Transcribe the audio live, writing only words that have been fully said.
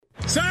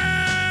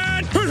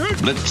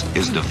Blitz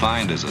is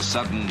defined as a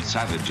sudden,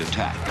 savage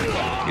attack.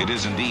 It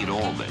is indeed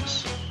all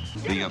this.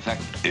 The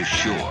effect is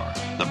sure.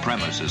 The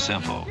premise is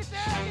simple.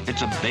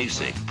 It's a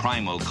basic,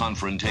 primal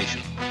confrontation,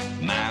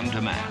 man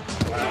to man.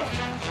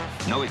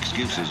 No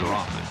excuses are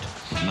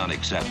offered, none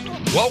accepted.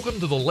 Welcome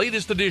to the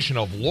latest edition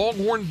of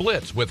Longhorn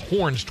Blitz with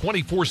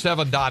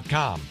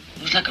Horns247.com.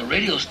 Looks like a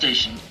radio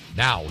station.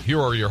 Now, here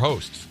are your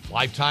hosts,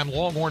 lifetime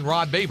Longhorn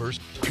Rod Babers,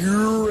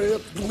 Pure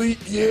athlete,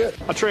 yeah.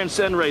 I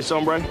transcend race,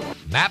 hombre.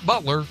 Matt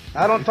Butler,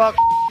 I don't talk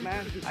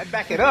man. I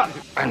back it up.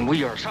 And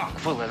we are chock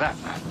full of that,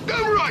 man.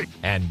 Damn right.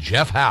 and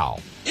Jeff Howe.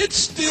 It's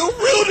still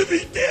real to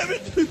me, damn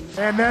it.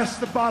 And that's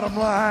the bottom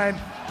line,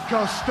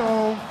 because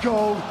Stone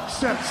Cold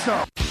said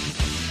so.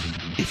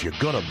 If you're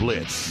gonna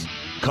blitz,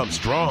 come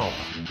strong,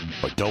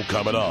 but don't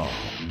come at all.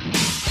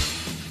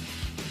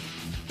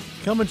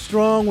 Coming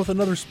strong with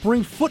another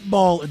spring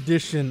football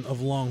edition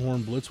of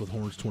Longhorn Blitz with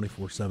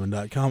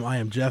Horns247.com. I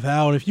am Jeff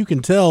Howe, and if you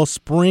can tell,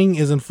 spring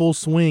is in full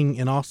swing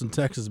in Austin,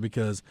 Texas,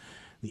 because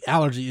the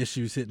allergy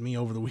issues hit me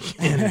over the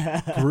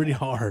weekend pretty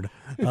hard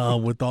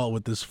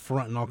with this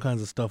front and all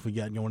kinds of stuff we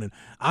got going in.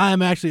 I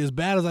am actually, as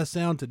bad as I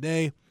sound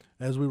today,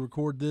 as we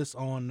record this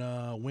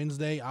on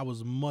Wednesday, I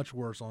was much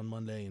worse on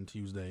Monday and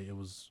Tuesday. It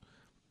was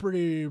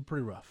pretty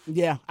rough.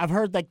 Yeah, I've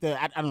heard like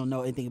I don't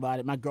know anything about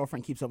it. My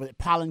girlfriend keeps up with it.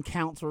 Pollen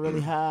counts were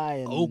really high.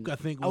 And Oak, I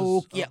think,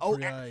 was pretty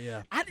high,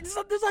 yeah.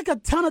 There's like a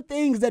ton of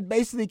things that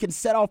basically can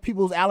set off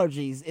people's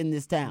allergies in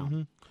this town.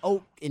 Mm-hmm.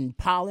 Oak and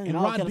pollen and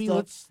all Rod kind B,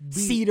 of stuff.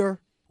 Cedar.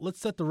 Let's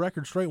set the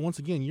record straight once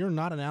again. You're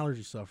not an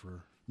allergy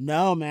sufferer.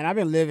 No, man, I've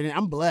been living it.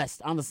 I'm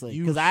blessed, honestly,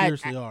 You because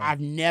seriously are. I've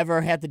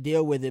never had to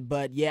deal with it.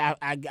 But yeah,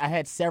 I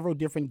had several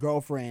different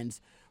girlfriends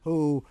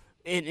who,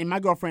 and my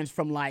girlfriend's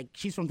from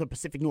she's from the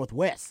Pacific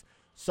Northwest.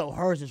 So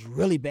hers is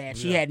really bad.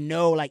 She had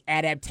no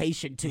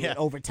adaptation to it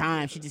over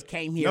time. She just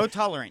came here. No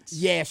tolerance.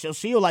 Yeah, so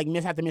she'll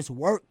have to miss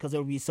work because it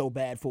would be so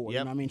bad for her. Yep.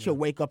 You know what I mean? She'll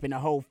wake up and her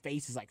whole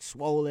face is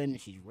swollen,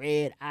 and she's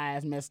red,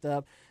 eyes messed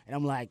up. And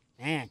I'm like,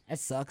 man, that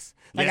sucks.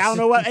 I don't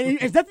know what. And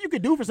there's nothing you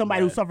can do for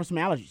somebody who suffers from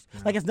allergies.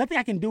 It's nothing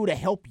I can do to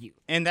help you.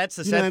 And that's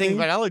the sad thing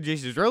about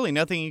allergies is really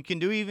nothing you can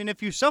do even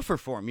if you suffer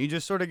for them. You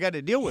just sort of got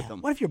to deal with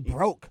them. What if you're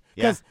broke?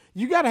 Because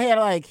you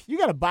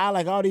gotta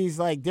buy all these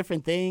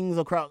different things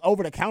across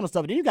over the counter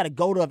stuff. And then you gotta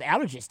go to an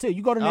allergist too.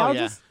 You go to an allergist?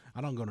 Yeah.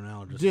 I don't go to an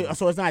allergist. Dude,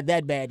 so it's not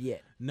that bad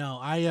yet. No,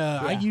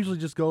 I usually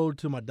just go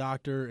to my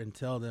doctor and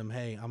tell them,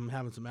 hey, I'm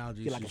having some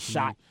allergies. Get a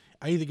shot.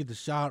 I either get the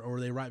shot or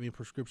they write me a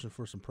prescription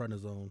for some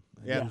prednisone.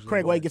 Yeah.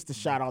 Craig Way gets the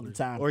shot all the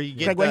time. Or you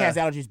get Craig Way has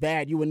allergies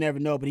bad. You would never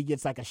know, but he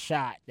gets a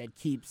shot that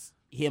keeps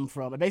him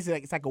from.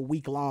 Basically, it's a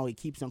week long. It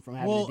keeps him from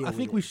having to deal with it. Well, I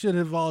think we should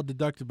have all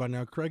deducted by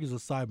now. Craig is a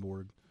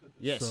cyborg.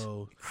 Yes.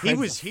 So he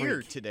was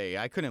here today.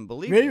 I couldn't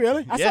believe it.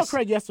 Really? I saw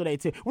Craig yesterday,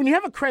 too. When you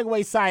have a Craig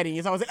Way sighting,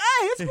 it's always hey,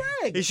 it's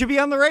Craig. He should be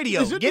on the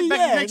radio. Get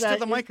back next to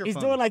the microphone. He's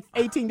doing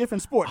 18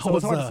 different sports, so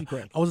it's hard to see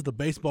Craig. I was at the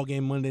baseball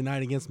game Monday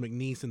night against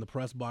McNeese in the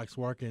press box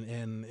working,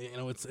 and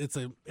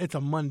it's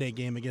a Monday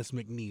game against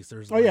McNeese.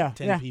 There's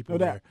 10 people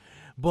there.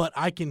 But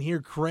I can hear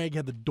Craig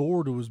had the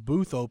door to his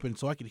booth open,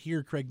 so I could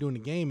hear Craig doing the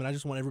game, and I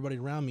just want everybody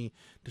around me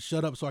to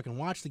shut up so I can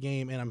watch the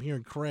game, and I'm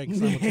hearing Craig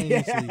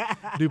simultaneously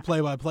do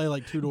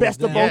play-by-play two doors Best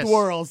down. of both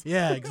worlds.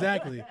 Yeah,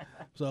 exactly.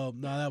 So,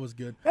 no, that was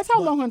good. That's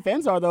how Longhorn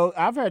fans are, though.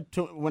 I've heard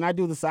when I used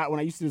to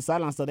do the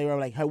sideline stuff, they were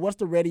like, hey, what's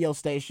the radio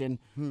station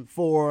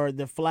for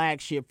the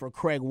flagship for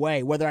Craig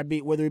Way? Whether it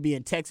be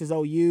in Texas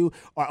OU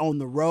or on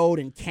the road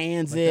in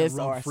Kansas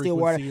or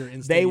Stillwater,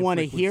 they want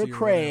to hear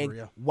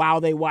Craig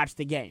while they watch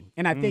the game.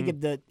 And I think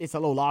it's a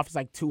little off.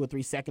 It's 2 or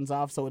 3 seconds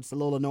off, so it's a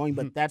little annoying,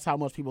 but that's how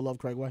much people love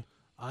Craig Way.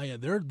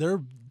 There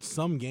are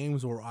some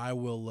games where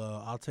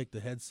I'll take the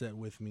headset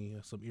with me,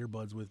 some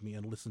earbuds with me,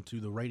 and listen to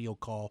the radio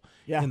call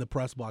in the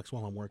press box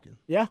while I'm working.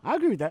 Yeah, I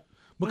agree with that.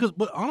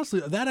 But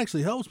honestly, that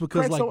actually helps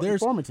because Craig's so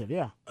there's informative.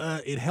 Yeah,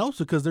 it helps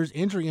because there's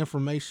injury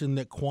information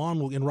that Quan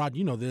will, and Rod,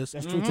 you know this.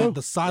 That's true that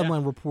the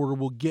sideline reporter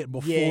will get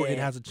before it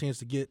has a chance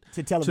to get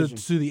to television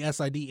to the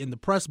SID in the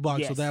press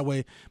box. So that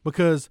way,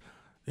 because.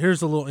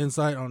 Here's a little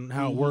insight on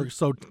how it works.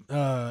 So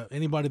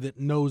anybody that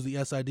knows the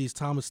SIDs,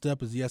 Thomas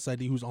Stepp is the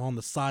SID who's on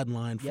the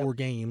sideline for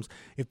games.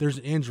 If there's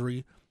an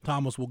injury,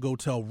 Thomas will go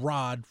tell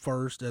Rod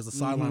first as a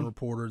sideline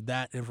reporter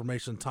that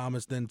information.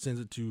 Thomas then sends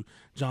it to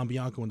John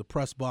Bianco in the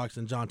press box,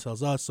 and John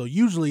tells us. So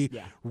usually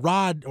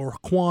Rod or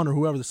Quan or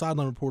whoever the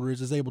sideline reporter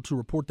is able to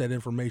report that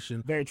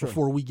information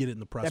before we get it in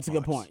the press box. That's a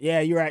good point. Yeah,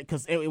 you're right.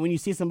 Because when you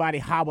see somebody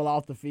hobble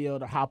off the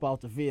field or hop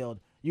off the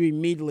field, you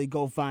immediately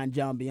go find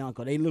John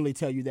Bianco. They literally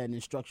tell you that in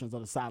instructions of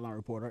the sideline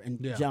reporter,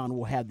 and John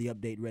will have the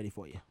update ready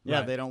for you.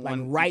 Yeah, they don't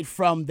want right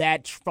from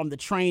the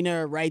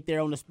trainer, right there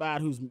on the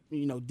spot, who's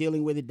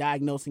dealing with it,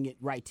 diagnosing it,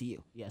 right to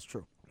you. Yeah, it's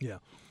true. Yeah.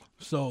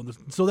 So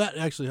that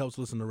actually helps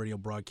listen to radio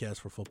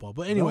broadcast for football.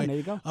 But anyway, there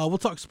you go. We'll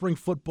talk spring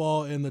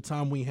football in the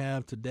time we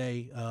have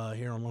today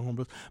here on Longhorn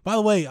Blitz. By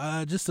the way,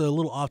 just a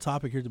little off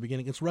topic here at the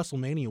beginning. It's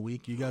WrestleMania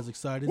week. You guys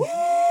excited? Woo!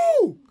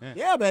 Woo!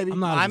 Yeah, baby.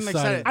 I'm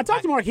excited. I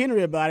talked to Mark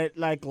Henry about it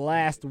like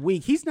last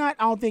week. He's not,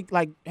 I don't think,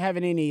 like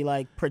having any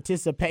like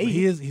participation.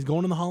 He's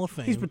going in the Hall of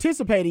Fame. He's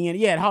participating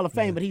in at Hall of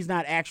Fame, but he's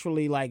not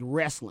actually like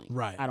wrestling.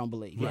 Right. I don't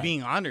believe. We're Right.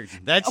 being honored.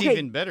 That's Okay,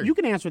 even better. You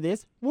can answer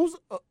this.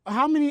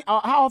 How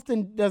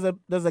often does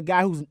a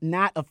guy who's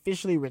not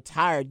officially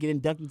retired get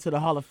inducted to the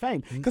Hall of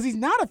Fame? Because he's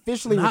not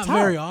officially Not retired.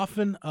 very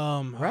often.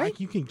 Right?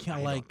 You can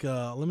count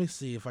let me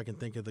see if I can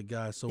think of the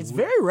guy. So It's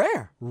very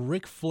rare.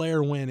 Ric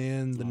Flair went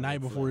in the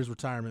night before his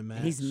retirement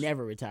match. He's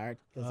never retired.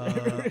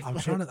 I'm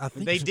trying to. I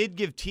think They did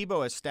give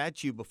Tebow a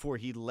statue before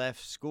he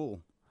left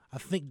school. I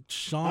think Oh,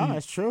 Shawn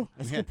that's true.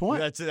 That's a good point.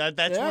 That's Yeah, one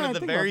I of the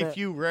think about very that.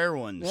 few rare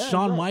ones. Yeah.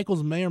 Shawn right.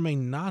 Michaels may or may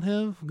not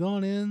have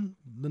gone in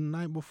the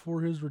night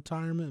before his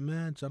retirement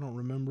match. I don't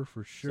remember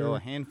for sure. So a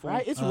handful.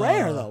 Right? It's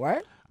rare though,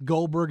 right?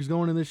 Goldberg's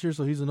going in this year,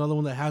 so he's another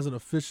one that hasn't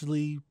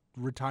officially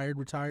retired.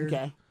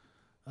 Okay.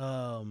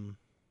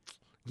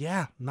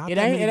 Yeah, not It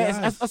that ain't. many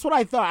guys. That's what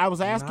I thought. I was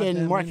that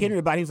asking Mark many. Henry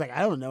about it. He was like,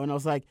 I don't know, and I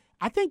was like,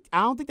 I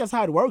don't think that's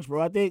how it works,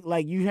 bro. I think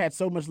like you had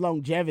so much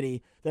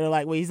longevity that are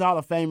like, well, he's a Hall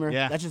of Famer.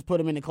 Yeah. Let's just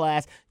put him in the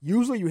class.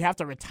 Usually, you have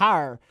to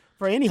retire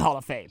for any Hall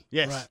of Fame.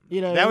 Yes. Right.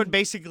 You know, that would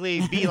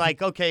basically be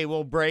like, okay,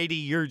 well, Brady,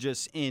 you're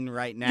just in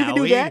right now. You can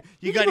do that.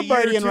 You can got a put year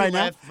Brady or in two right now.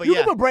 left, but You yeah.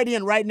 can put Brady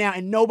in right now,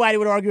 and nobody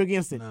would argue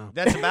against it. No.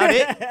 That's about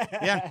it.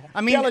 Yeah.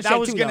 I mean, Belichick I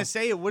was too, going though. to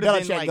say it would have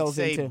been Belichick like, goes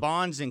in, say, too.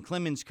 Bonds and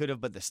Clemens could have,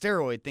 but the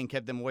steroid thing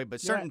kept them away. But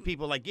certain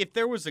people, like if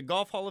there was a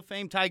Golf Hall of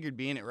Fame, Tiger'd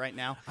be in it right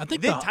now. I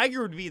think then the-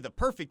 Tiger would be the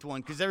perfect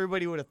one because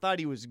everybody would have thought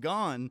he was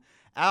gone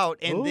out,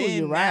 and Ooh, then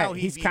you're right. now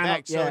he'd He's be kinda-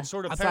 back. So yeah. it's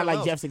sort of I thought like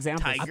parallels. Jeff's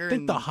example. Tiger I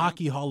think the and,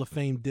 Hockey Hall of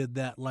Fame did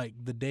that like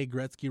the day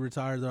Gretzky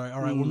retired. They're like,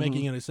 all right, we're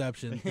making an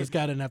exception. This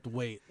guy didn't have to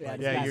wait. Yeah, Like,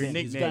 this Yeah, guy's your in. It's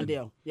a nickname. done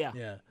deal. Yeah.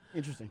 yeah.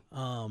 Interesting.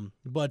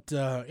 But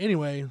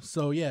anyway,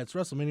 so yeah, it's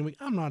WrestleMania week.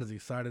 I'm not as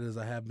excited as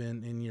I have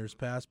been in years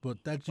past,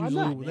 but that's Why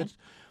usually not,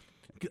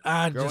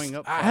 man? Growing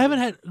up, I haven't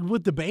had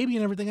with the baby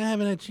and everything. I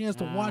haven't had a chance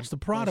to watch the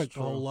product a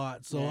true. whole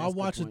lot, so Yeah, I'll that's a good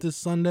watch it point. this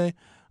Sunday.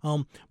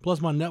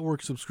 Plus my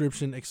network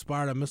subscription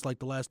expired. I missed like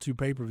the last 2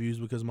 pay-per-views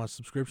because my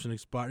subscription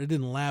expired. It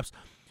didn't lapse.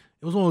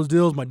 It was one of those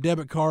deals. My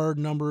debit card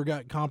number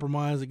got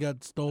compromised. It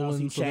got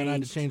stolen, you so then I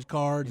had to changed, change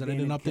cards, and I and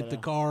then didn't it update the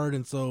coulda- card,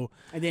 and so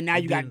And then now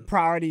you didn't- got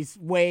priorities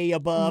way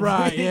above.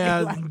 right, yeah.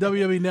 Like-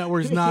 WWE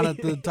Network's not at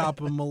the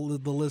top of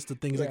the list of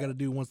things I Yeah. got to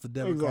do once the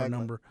debit card Exactly.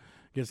 number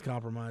gets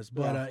compromised.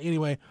 But Yeah.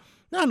 anyway,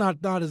 no,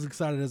 not as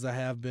excited as I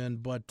have been.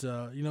 But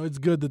it's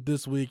good that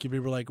this week, if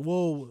people are like,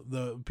 whoa,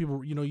 the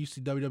people, you see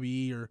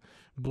WWE or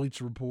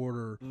Bleacher Report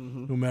or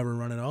whomever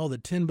running, the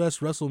 10 best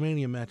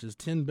WrestleMania matches,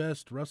 10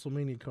 best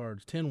WrestleMania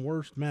cards, 10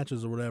 worst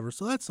matches or whatever.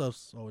 So that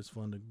stuff's always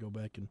fun to go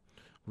back and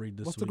read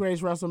this What's week. the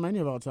greatest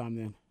WrestleMania of all time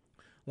then?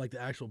 Like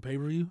the actual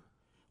pay-per-view?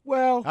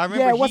 Well, I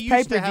remember yeah, what's he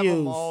used to have pay-per-views?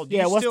 them all. Do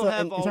yeah, you what's still the,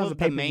 have in all terms of of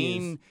the pay-per-views?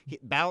 main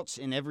bouts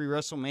in every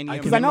WrestleMania? I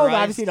Because I know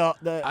memorized? obviously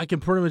the I can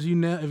pretty much,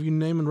 if you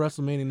name a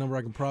WrestleMania number,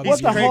 I can probably what's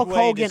Easy the Craig Hulk Way to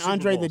Hogan, Super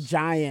Andre the Bowls.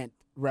 Giant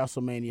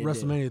WrestleMania? did?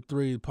 WrestleMania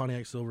 3,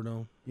 Pontiac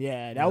Silverdome.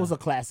 Yeah, that was a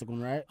classic one,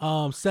 right?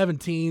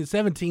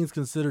 17's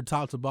considered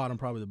top to bottom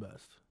probably the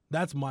best.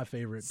 That's my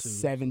favorite too.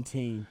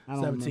 17. I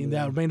don't 17. remember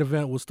That main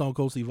event was Stone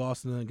Cold Steve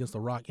Austin against The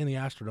Rock in the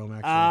Astrodome.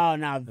 Actually, Oh,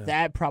 now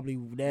that probably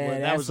Well,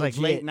 that that was like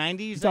late legit.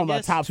 90s. You're talking I about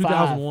guess? top 5.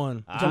 2001.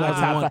 You're talking about top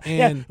 2001. five.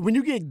 Yeah, And when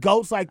you get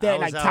goats like I that,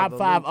 was like out top of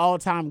the 5 loop.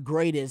 all-time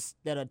greatest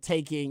that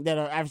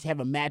are actually have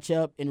a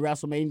matchup in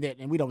WrestleMania,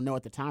 and we don't know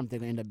at the time if they're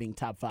gonna end up being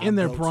top 5 in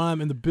their goats. prime,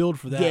 and the build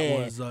for that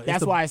Yeah, was it's that's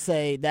the, why I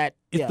say that.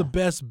 it's yeah. the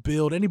best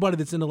build. Anybody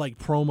that's into like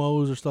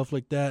promos or stuff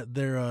like that,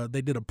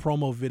 they did a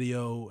promo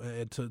video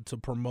to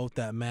promote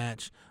that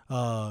match.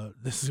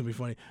 This is gonna be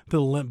funny. The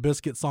Limp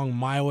Bizkit song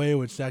 "My Way,"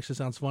 which actually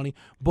sounds funny,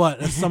 but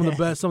that's some of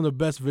the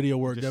best video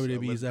work Just,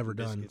 WWE's Limp ever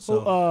done. Bizkit.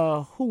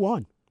 So Who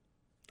won?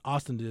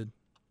 Austin did.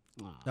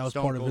 That was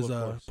Stone part of Cold, his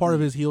of course. part of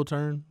his heel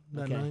turn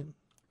that Okay. night.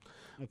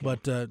 Okay.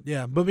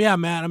 But yeah,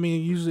 Matt. I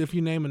mean, usually if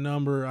you name a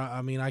number,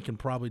 I mean, I can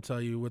probably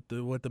tell you what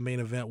the main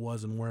event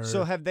was and where.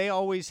 So have they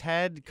always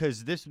had,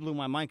 because this blew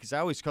my mind, because I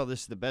always call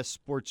this the best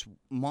sports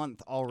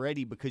month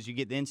already, because you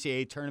get the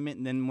NCAA tournament,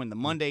 and then when the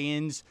Monday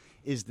ends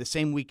is the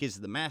same week as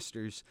the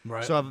Masters.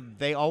 Right. So have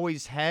they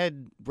always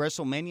had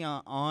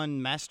WrestleMania on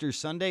Masters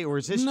Sunday, or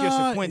is this just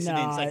No, a coincidence?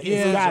 no, like it's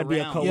it moves gotta be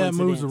a around? yeah, it moves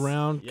coincidence.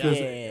 around because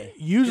Yeah.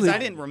 usually 'Cause I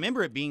didn't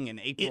remember it being an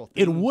April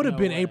it thing. would have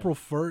been No way. April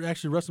 1st.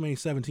 Actually, WrestleMania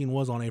 17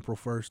 was on April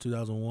 1st,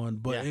 2001.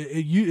 But Yeah.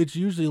 it's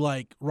usually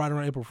like right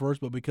around April 1st.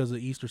 But because of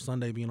Easter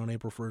Sunday being on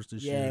April 1st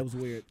this year, Yeah, it was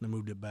weird. they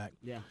moved it back.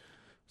 Yeah.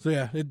 So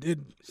yeah, it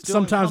Still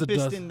sometimes it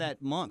encompassed does. in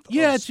that month.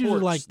 Yeah, of it's usually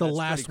sports. like the That's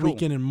last pretty cool.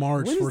 weekend in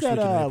March, When is first that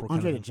weekend in April.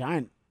 Andre kinda the thing.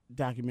 Giant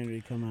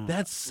documentary come out?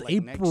 That's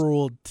Like next-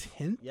 April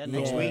 10th. Yeah,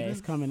 next yeah, week.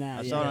 it's coming out.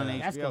 I yeah. saw it on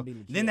That's HBO. gonna be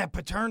legit. Then that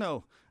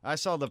Paterno. I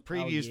saw the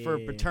previews for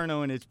yeah.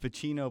 Paterno, and it's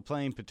Pacino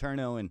playing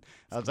Paterno, and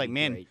I was like, be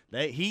man,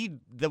 great.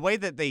 the way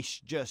that they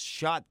just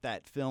shot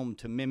that film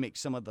to mimic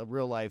some of the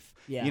real life,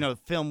 Yeah. Mm-hmm.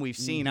 film we've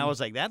seen. I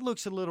was like, that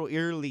looks a little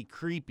eerily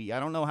creepy.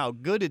 I don't know how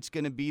good it's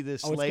going to be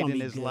this Oh, it's late gonna in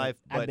be his good. life,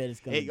 I but bet it's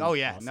gonna be oh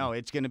yeah, awesome. no,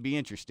 it's going to be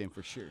interesting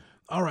for sure.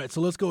 All right,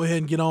 so let's go ahead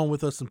and get on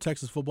with some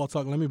Texas football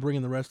talk. Let me bring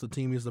in the rest of the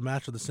team. He's the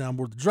master of the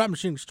soundboard, the drop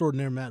machine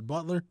extraordinaire, Matt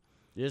Butler.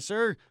 Yes,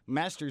 sir.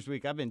 Masters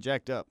week. I've been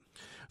jacked up.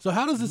 So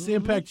how does this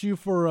impact you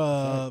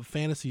for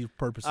fantasy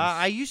purposes?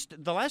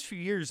 The last few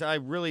years, I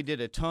really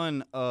did a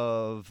ton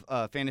of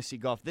fantasy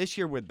golf. This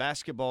year with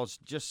basketball, it's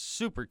just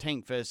super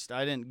tank fest.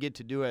 I didn't get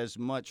to do as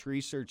much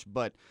research,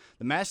 but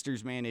the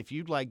Masters, man, if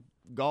you'd like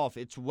golf,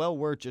 it's well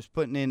worth just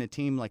putting in a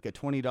team like a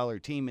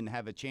 $20 team and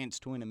have a chance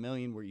to win $1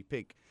 million where you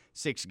pick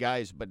 6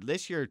 guys. But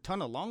this year, a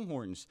ton of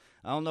Longhorns.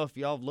 I don't know if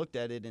y'all have looked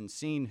at it and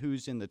seen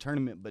who's in the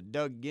tournament, but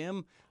Doug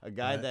Gim, a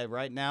guy that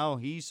right now,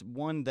 he's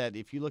one that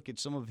if you look at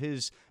some of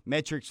his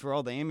metrics for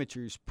all the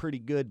amateurs, pretty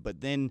good. But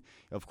then,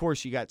 of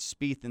course, you got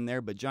Spieth in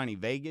there, but Johnny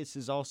Vegas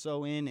is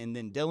also in. And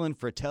then Dylan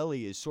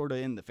Fratelli is sort of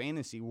in the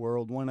fantasy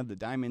world, one of the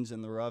diamonds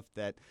in the rough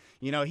that,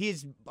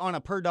 he's on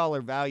a per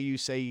dollar value.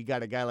 Say you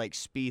got a guy like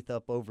Spieth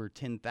up over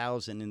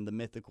 10,000 in the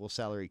mythical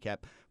salary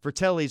cap.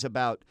 Fratelli's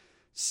about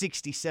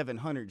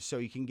 6,700, so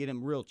you can get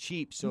him real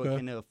cheap, so it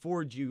can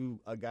afford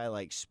you a guy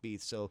like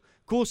Spieth. So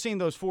cool seeing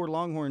those 4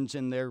 Longhorns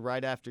in there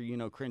right after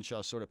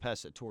Crenshaw sort of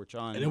passed the torch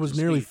on. And it was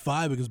nearly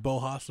 5 because Bo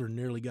Hostler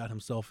nearly got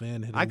himself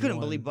in. I couldn't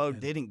believe Bo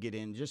didn't get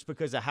in just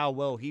because of how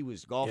well he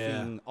was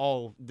golfing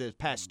all the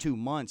past 2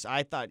 months.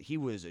 I thought he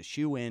was a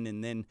shoe-in,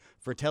 and then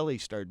Fratelli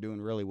started doing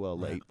really well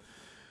late.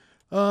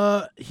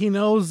 He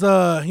knows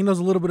a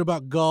little bit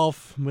about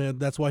golf. Man,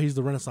 that's why he's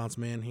the Renaissance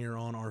man here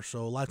on our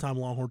show. Lifetime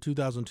Longhorn,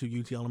 2002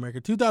 UT All-America,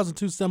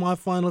 2002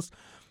 semifinalist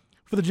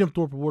for the Jim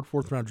Thorpe Award,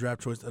 4th-round draft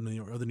choice of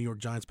the New York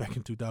Giants back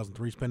in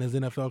 2003. Spent his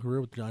NFL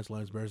career with the Giants,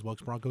 Lions, Bears,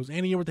 Bucks, Broncos,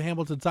 and a year with the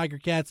Hamilton Tiger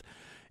Cats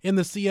in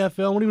the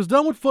CFL. When he was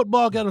done with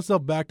football, got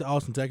himself back to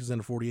Austin, Texas,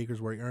 and 40 acres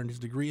where he earned his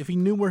degree. If he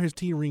knew where his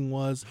T-ring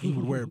was, he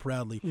would wear it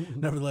proudly.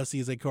 Nevertheless, he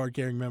is a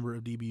card-carrying member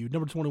of DBU.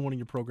 Number 21 in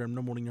your program,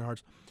 number 1 in your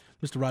hearts,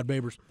 Mr. Rod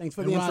Babers. Thanks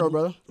for the intro,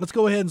 brother. Let's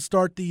go ahead and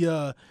start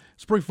the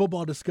spring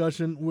football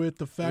discussion with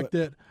the fact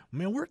that,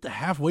 man, we're at the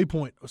halfway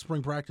point of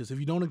spring practice. If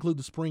you don't include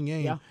the spring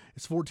game,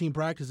 it's 14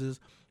 practices.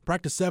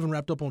 Practice 7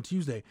 wrapped up on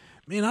Tuesday.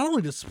 Man, not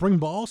only does spring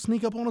ball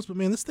sneak up on us, but,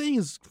 man, this thing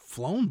has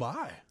flown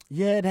by.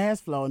 Yeah, it has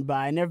flown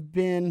by. And there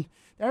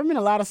haven't been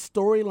a lot of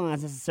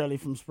storylines necessarily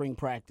from spring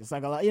practice.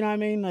 Like a lot, you know what I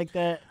mean? Like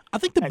that. I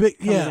think the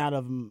big out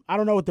of them. I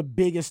don't know what the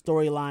biggest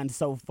storyline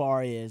so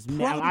far is.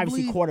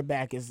 Obviously,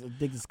 quarterback is a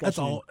big discussion. That's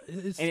all.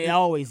 It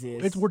always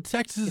is. It's where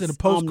Texas in a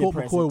post-Colt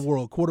McCoy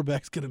world,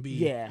 quarterback's going to be.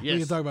 Yeah, we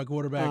can talk about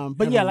quarterback.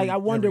 I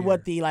wonder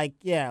what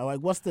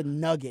what's the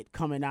nugget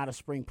coming out of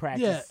spring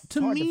practice? Yeah, it's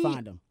hard to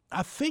find them.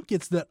 I think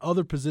it's that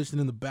other position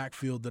in the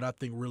backfield that I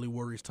think really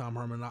worries Tom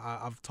Herman.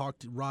 I've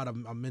talked to Rod.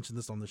 I mentioned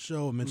this on the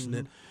show. I mentioned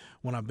it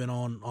when I've been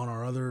on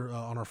our other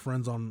on our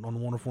friends on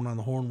 104.9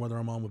 The Horn, whether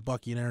I'm on with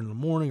Bucky and Aaron in the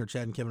morning or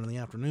Chad and Kevin in the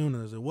afternoon.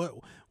 And I said,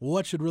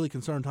 what should really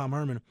concern Tom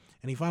Herman?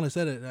 And he finally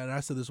said it. And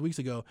I said this weeks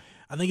ago.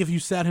 I think if you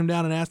sat him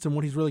down and asked him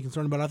what he's really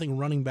concerned about, I think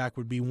running back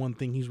would be one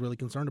thing he's really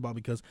concerned about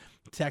because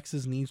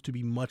Texas needs to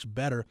be much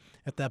better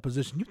at that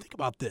position. You think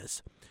about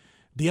this.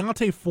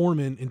 Deontay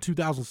Foreman in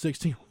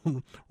 2016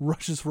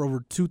 rushes for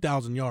over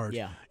 2,000 yards.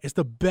 Yeah. It's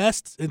the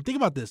best, and think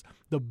about this,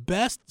 the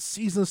best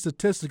season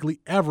statistically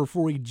ever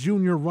for a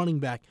junior running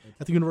back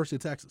at the University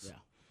of Texas. Yeah.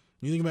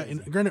 You think about,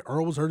 and granted,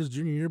 Earl was hurt his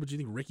junior year, but you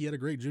think Ricky had a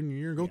great junior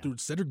year? Go through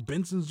Cedric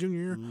Benson's junior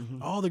year,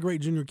 all the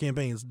great junior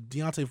campaigns.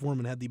 Deontay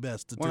Foreman had the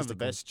best statistically. One of the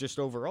best just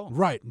overall.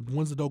 Right.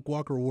 Wins the Doak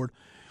Walker Award.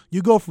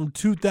 You go from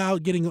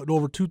 2,000, getting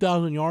over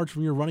 2,000 yards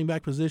from your running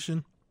back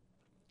position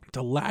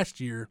to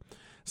last year,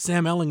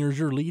 Sam Ellinger's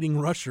your leading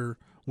rusher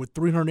with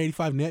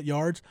 385 net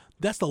yards.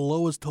 That's the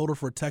lowest total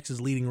for a Texas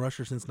leading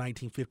rusher since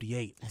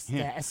 1958.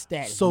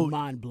 That's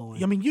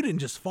mind-blowing. I mean, you didn't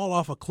just fall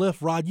off a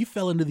cliff, Rod. You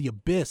fell into the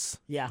abyss.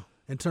 Yeah.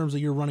 In terms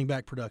of your running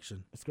back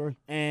production. That's correct.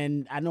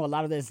 And I know a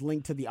lot of that's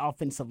linked to the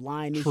offensive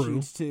line True.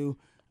 issues, too.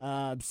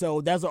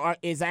 So that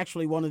is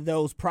actually one of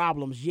those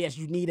problems. Yes,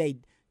 you need a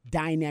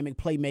dynamic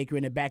playmaker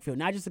in the backfield,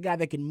 not just a guy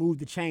that can move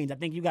the chains. I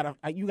think you got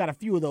a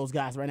few of those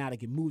guys right now that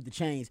can move the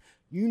chains.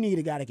 You need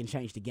a guy that can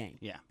change the game.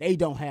 Yeah. They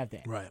don't have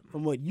that. Right.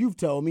 From what you've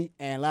told me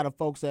and a lot of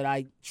folks that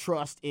I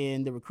trust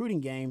in the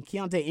recruiting game,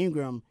 Keontae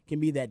Ingram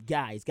can be that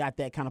guy. He's got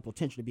that kind of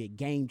potential to be a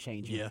game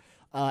changer. Yeah.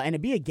 And to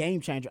be a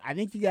game changer, I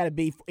think you got to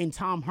be in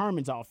Tom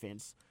Herman's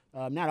offense.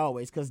 Not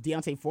always, because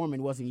Deontay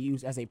Foreman wasn't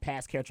used as a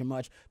pass catcher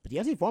much, but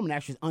Deontay Foreman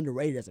actually is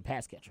underrated as a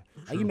pass catcher.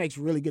 Like, he makes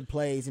really good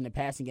plays in the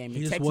passing game.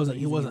 He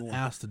wasn't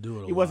asked to do it a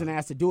lot. He wasn't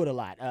asked to do it a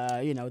lot.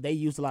 They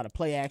used a lot of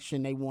play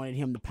action. They wanted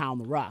him to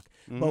pound the rock.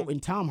 But in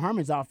Tom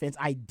Herman's offense,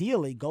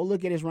 ideally, go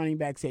look at his running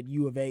backs at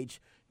U of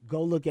H.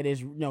 Go look at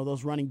his,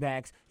 those running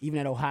backs, even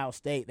at Ohio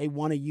State. They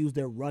want to use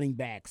their running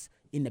backs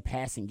in the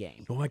passing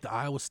game. Don't like the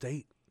Iowa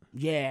State.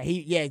 Yeah,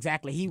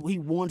 exactly. He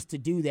wants to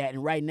do that,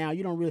 and right now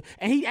you don't really.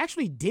 And he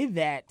actually did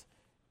that,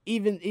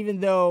 even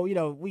though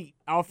we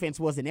offense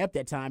wasn't inept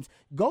at times.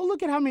 Go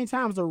look at how many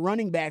times the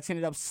running backs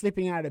ended up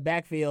slipping out of the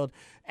backfield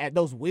at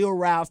those wheel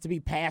routes to be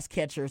pass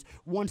catchers.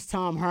 Once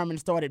Tom Herman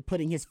started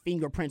putting his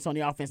fingerprints on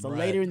the offense, the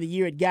later in the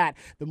year it got,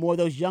 the more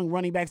those young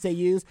running backs they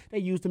used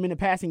them in the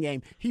passing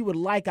game. He would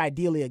like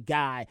ideally a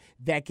guy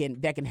that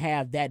can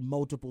have that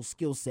multiple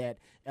skill set.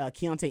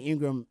 Keontae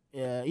Ingram,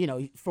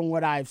 from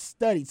what I've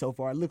studied so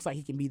far, it looks like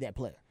he can be that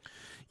player.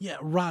 Yeah,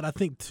 Rod, I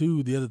think,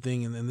 too, the other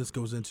thing, and this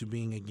goes into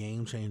being a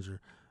game changer,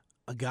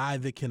 a guy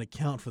that can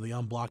account for the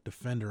unblocked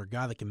defender, a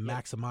guy that can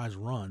maximize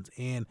runs.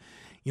 And,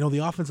 the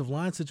offensive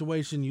line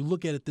situation, you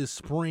look at it this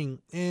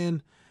spring,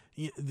 and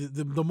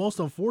the most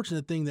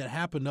unfortunate thing that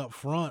happened up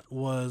front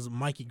was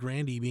Mikey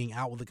Grandy being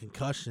out with a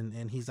concussion,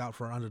 and he's out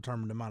for an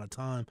undetermined amount of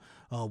time.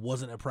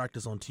 Wasn't at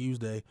practice on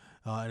Tuesday,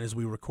 and as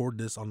we record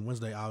this on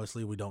Wednesday,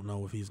 obviously we don't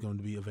know if he's going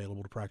to be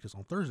available to practice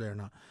on Thursday or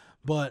not.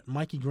 But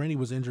Mikey Grandy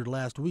was injured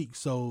last week,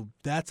 so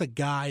that's a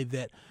guy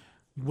that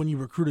when you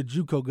recruit a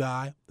JUCO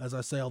guy, as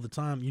I say all the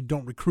time, you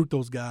don't recruit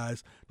those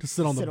guys to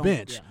sit on the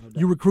bench.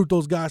 You recruit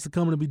those guys to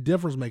come in and be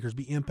difference makers,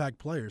 be impact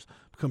players,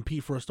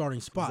 compete for a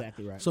starting spot.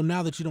 Exactly right. So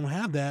now that you don't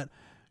have that,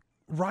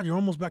 Rod, you're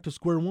almost back to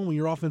square one with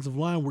your offensive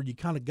line where you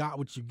kind of got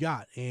what you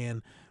got.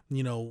 And,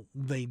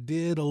 they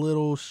did a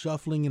little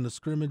shuffling in the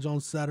scrimmage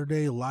on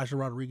Saturday. Elijah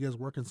Rodriguez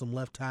working some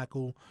left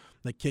tackle.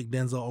 They kicked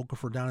Denzel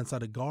Okafor down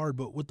inside the guard.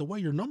 But with the way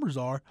your numbers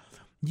are,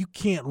 you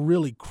can't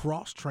really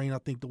cross-train, I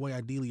think, the way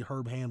ideally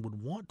Herb Hand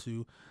would want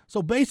to.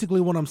 So basically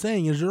what I'm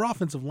saying is your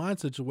offensive line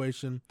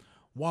situation,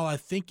 while I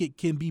think it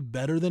can be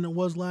better than it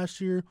was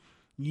last year,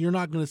 you're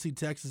not going to see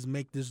Texas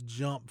make this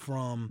jump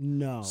from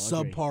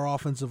subpar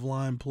offensive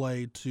line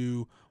play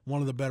to one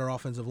of the better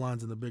offensive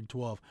lines in the Big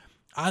 12.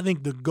 I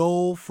think the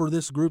goal for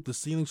this group, the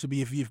ceiling should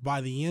be if by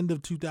the end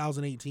of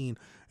 2018,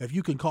 if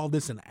you can call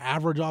this an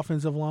average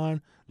offensive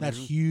line, that's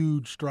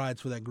huge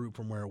strides for that group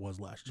from where it was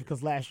last year.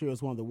 Because last year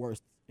was one of the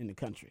worst in the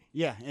country.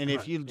 Yeah, and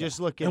if you just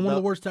look at one of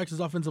the worst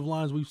Texas offensive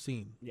lines we've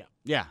seen.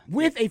 Yeah.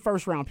 With a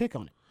first-round pick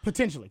on it.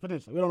 Potentially. We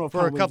don't know if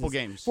for a couple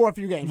games. For a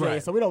few games, right. Yeah.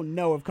 So we don't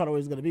know if Cutaway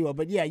is going to be one.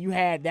 But, yeah, you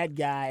had that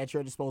guy at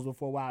your disposal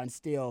for a while, and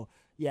still,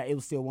 it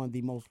was still one of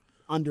the most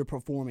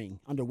underwhelming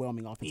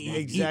offensive lines.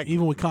 Exactly.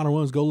 Even with Connor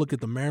Williams, go look at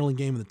the Maryland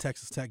game and the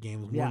Texas Tech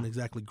game. It weren't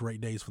exactly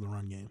great days for the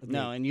run game.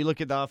 No, and you look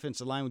at the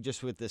offensive line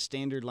just with the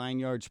standard line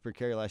yards per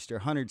carry last year,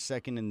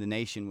 102nd in the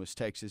nation was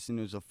Texas, and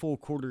it was a full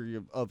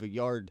quarter of a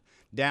yard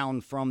down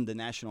from the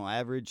national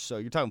average. So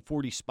you're talking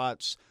 40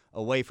 spots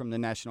away from the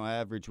national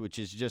average, which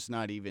is just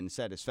not even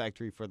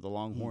satisfactory for the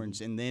Longhorns.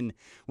 And then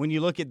when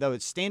you look at the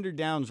standard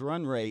downs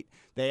run rate,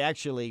 they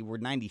actually were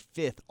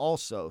 95th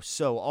also.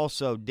 So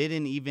also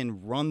didn't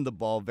even run the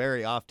ball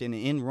very often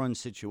in run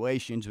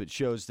situations, which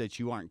shows that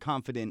you aren't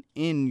confident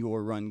in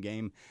your run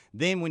game.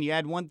 Then when you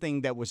add one thing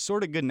that was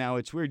sort of good now,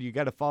 it's weird. You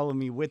got to follow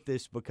me with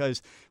this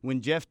because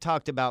when Jeff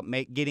talked about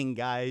getting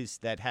guys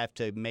that have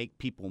to make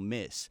people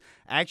miss,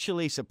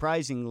 actually,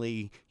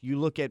 surprisingly, you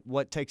look at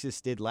what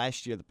Texas did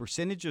last year, the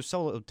percentage of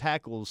solo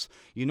tackles,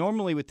 you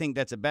normally would think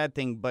that's a bad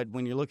thing, but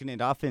when you're looking at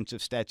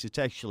offensive stats, it's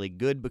actually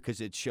good because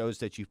it shows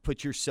that you've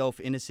put yourself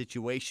in a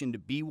situation to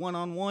be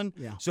one-on-one.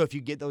 Yeah. So if you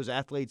get those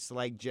athletes,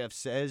 like Jeff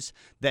says,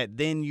 that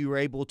then you're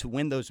able to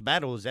win those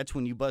battles, that's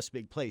when you bust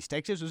big plays.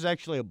 Texas was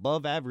actually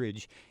above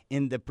average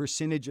in the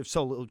percentage of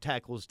solo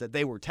tackles that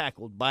they were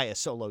tackled by a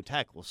solo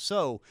tackle.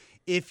 So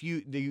if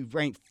you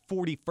rank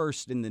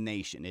 41st in the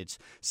nation, it's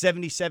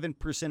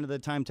 77% of the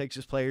time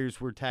Texas players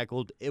were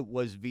tackled, it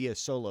was via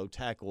solo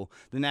tackle.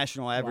 The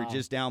national average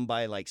is down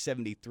by like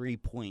 73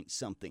 point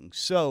something.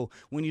 So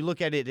when you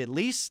look at it, at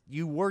least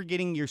you were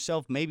getting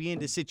yourself maybe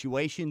into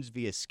situations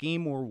via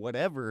scheme or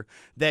whatever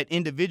that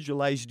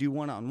individualized you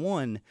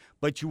one-on-one,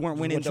 but you weren't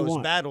winning those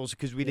battles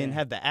because we didn't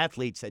have the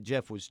athletes that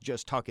Jeff was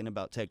just talking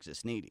about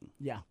Texas needing.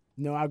 Yeah.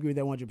 No, I agree with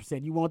that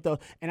 100%. You want those,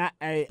 and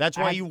that's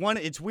why you want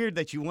it. It's weird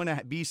that you want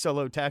to be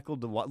solo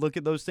tackled to look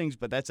at those things,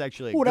 but that's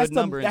actually a good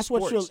number in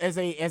sports. That's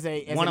what you're as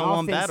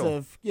one-on-one an offensive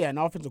battle. Yeah, an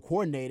offensive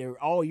coordinator.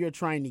 All you're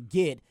trying to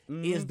get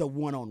is the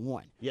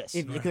one-on-one. Yes,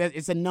 because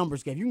it's a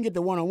numbers game. If you can get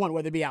the one-on-one,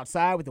 whether it be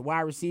outside with the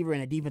wide receiver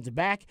and a defensive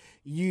back,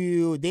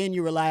 you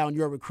rely on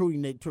your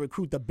recruiting to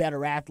recruit the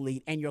better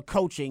athlete, and your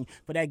coaching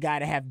for that guy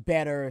to have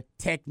better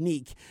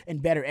technique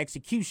and better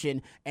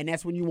execution, and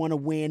that's when you want to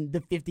win the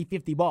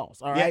 50-50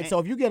 balls. All right, so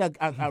if you get a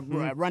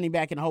running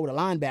back and hold a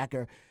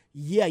linebacker,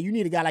 you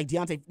need a guy like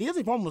Deontay.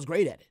 Deontay Foreman was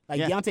great at it.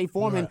 Deontay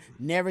Foreman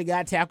never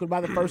got tackled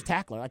by the first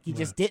tackler. He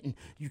just didn't.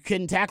 You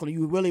couldn't tackle him.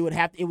 You really would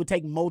have to. It would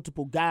take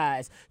multiple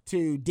guys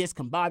to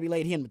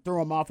discombobulate him, to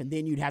throw him off, and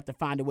then you'd have to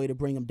find a way to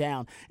bring him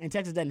down. And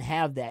Texas doesn't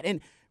have that.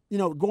 And,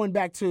 going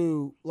back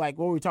to, what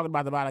we were talking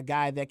about a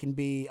guy that can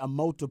be a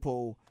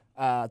multiple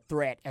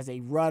threat as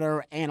a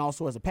rudder and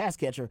also as a pass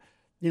catcher,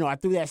 I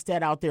threw that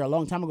stat out there a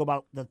long time ago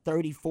about the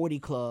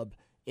 30-40 club.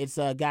 It's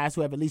guys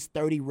who have at least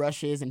 30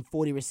 rushes and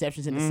 40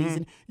 receptions in the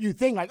season. You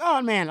think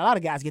oh, man, a lot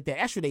of guys get that.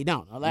 Actually, they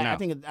don't. I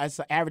think it's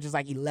average is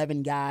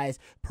 11 guys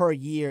per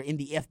year in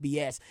the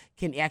FBS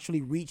can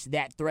actually reach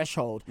that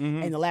threshold.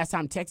 And the last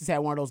time Texas had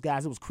one of those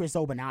guys, it was Chris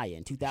Ogbonnaya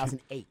in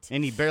 2008.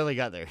 And he barely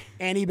got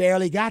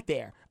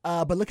there.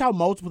 But look how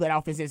multiple that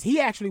offense is. He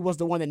actually was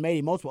the one that made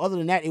it multiple. Other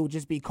than that, it would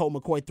just be Colt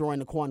McCoy throwing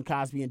to Quan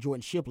Cosby and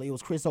Jordan Shipley. It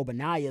was Chris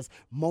Obonnaya's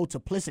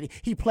multiplicity.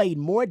 He played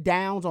more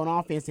downs on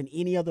offense than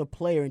any other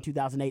player in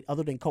 2008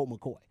 other than Colt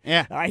McCoy.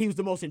 Yeah. All right, he was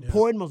the most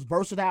important, most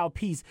versatile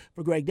piece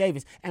for Greg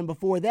Davis. And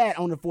before that,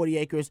 on the 40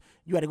 acres,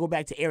 you had to go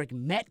back to Eric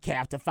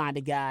Metcalf to find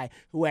a guy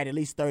who had at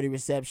least 30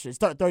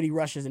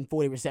 rushes and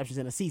 40 receptions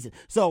in a season.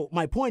 So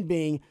my point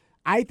being,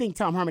 I think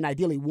Tom Herman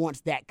ideally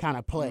wants that kind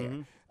of player.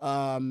 Mm-hmm.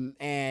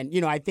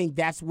 And I think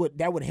that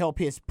would help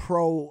his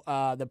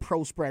the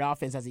pro spread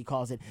offense, as he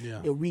calls it. Yeah.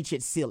 It'll reach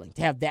its ceiling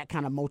to have that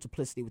kind of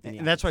multiplicity within.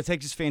 And that's why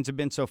Texas fans have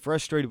been so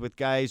frustrated with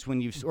guys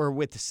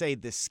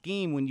the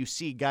scheme when you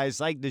see guys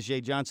like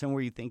Deshae Johnson,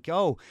 where you think,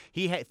 oh,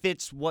 he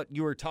fits what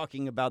you were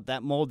talking about,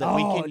 that mold that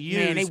we can use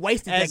man, they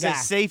wasted as that a guy.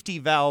 safety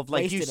valve,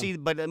 like Wasted you see.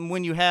 him. But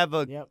when you have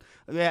Yep.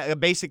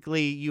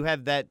 basically you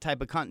have that type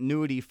of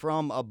continuity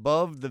from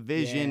above the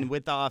vision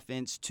with the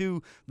offense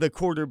to the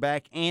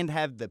quarterback, and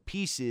have the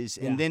pieces,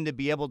 and then to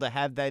be able to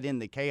have that in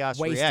the chaos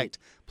Wasted. react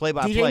play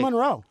by DJ play.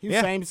 Monroe, he was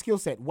Yeah. same skill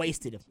set,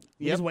 wasted him.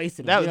 He Yep. just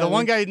wasted him. That, You know the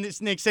what I one mean? guy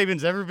Nick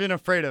Saban's ever been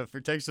afraid of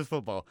for Texas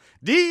football,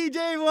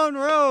 DJ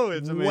Monroe.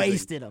 It's amazing.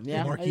 Wasted him. Yeah,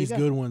 there you Marquise go.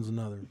 Goodwin's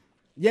another.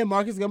 Yeah,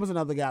 Marcus Goodwin's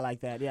another guy like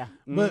that. Yeah.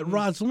 But,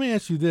 Rod, so let me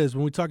ask you this.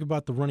 When we talk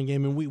about the running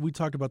game, and we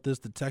talked about this,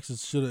 that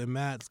Texas should have, and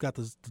Matt's got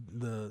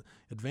the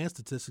advanced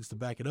statistics to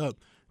back it up.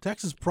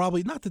 Texas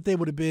probably, not that they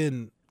would have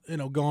been,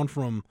 gone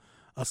from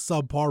a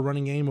subpar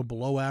running game, a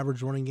below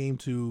average running game,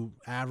 to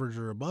average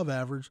or above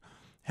average,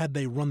 had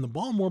they run the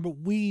ball more. But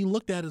we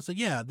looked at it and said,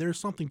 yeah, there's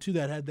something to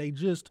that. Had they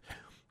just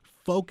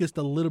focused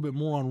a little bit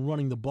more on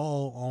running the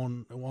ball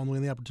on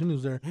when the opportunity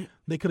was there,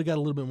 they could have got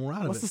a little bit more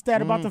out of What's it. the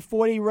stat about the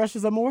 40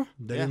 rushes or more?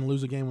 They didn't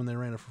lose a game when they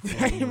ran it for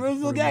 40. They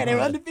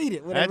were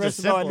undefeated when they That's rushed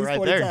a the ball at simple least right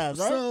 40 there. times,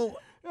 right? So,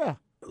 yeah.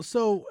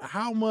 So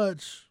how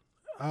much?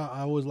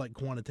 I always like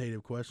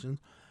quantitative questions.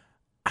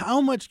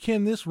 How much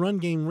can this run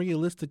game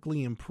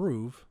realistically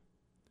improve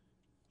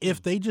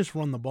if they just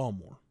run the ball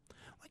more?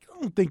 Like,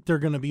 I don't think they're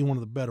going to be one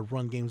of the better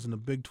run games in the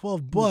Big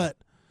 12, but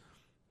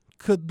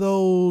could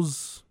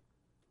those,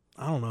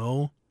 I don't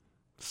know,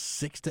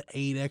 6 to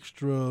 8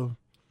 extra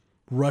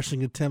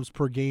rushing attempts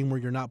per game where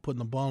you're not putting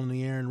the ball in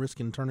the air and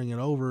risking turning it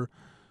over,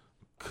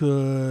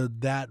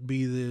 could that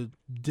be the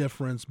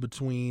difference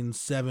between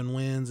 7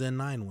 wins and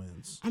 9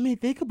 wins? I mean,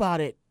 think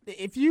about it.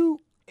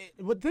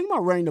 But think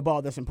about running the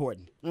ball that's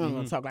important. I'm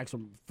going to talk like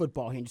some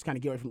football here and just kind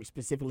of get away from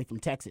specifically from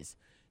Texas.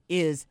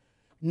 Is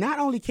not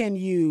only can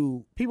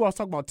you, people always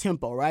talk about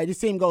tempo, right? This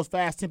team goes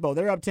fast tempo.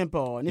 They're up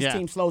tempo, and this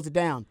team slows it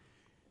down.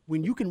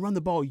 When you can run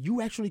the ball,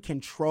 you actually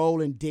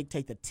control and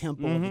dictate the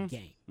tempo of the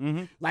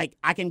game. Like,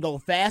 I can go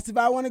fast if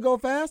I want to go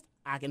fast.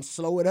 I can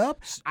slow it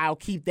up. I'll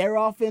keep their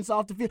offense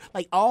off the field.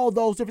 Like, all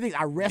those different things.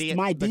 I rest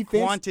my defense. The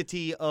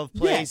quantity of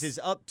plays is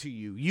up to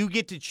you. You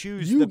get to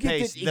choose the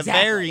pace, the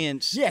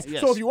variance. Yes.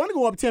 So if you want to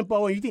go up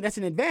tempo and you think that's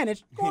an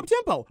advantage, go up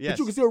tempo. Yes. But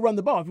you can still run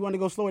the ball. If you want to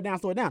go slow it down,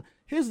 slow it down.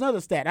 Here's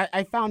another stat.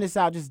 I found this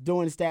out just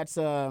doing stats.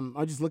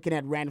 I'm just looking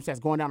at random stats,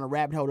 going down a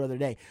rabbit hole the other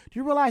day. Do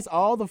you realize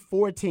all the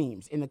 4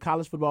 teams in the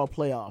college football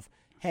playoff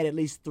had at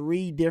least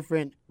 3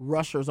 different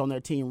rushers on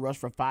their team rush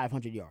for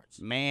 500 yards?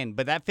 Man,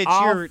 but that fits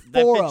All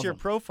your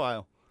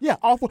profile. Yeah,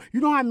 all 4.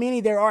 You know how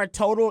many there are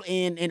total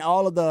in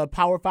all of the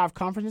Power 5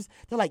 conferences?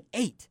 They're like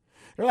 8.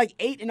 They're like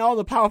 8 in all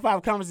the Power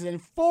 5 conferences,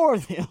 and 4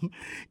 of them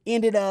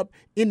ended up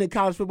in the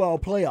college football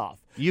playoff.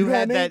 You know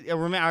had what I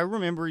mean? that. I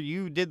remember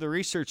you did the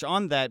research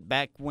on that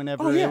back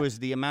whenever it was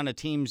the amount of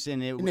teams,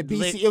 and it In the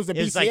BC it was the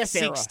like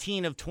BCS era.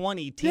 16 of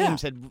 20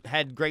 teams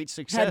had great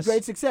success. Had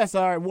great success,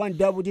 or won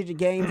double-digit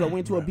games, or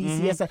went to a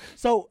BCS.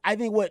 So I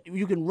think what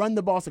you can run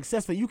the ball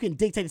successfully, you can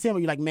dictate the tempo.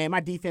 You're like, man, my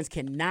defense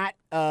cannot.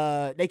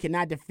 They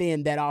cannot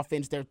defend that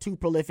offense. They're too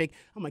prolific.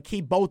 I'm gonna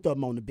keep both of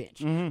them on the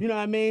bench. You know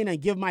what I mean?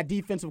 And give my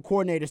defensive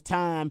coordinators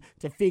time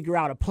to figure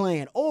out a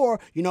plan. Or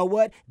you know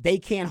what? They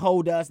can't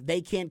hold us.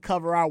 They can't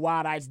cover our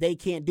wide eyes. They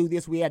can't do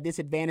this. We have this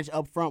advantage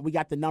up front. We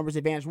got the numbers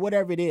advantage.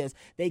 Whatever it is,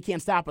 they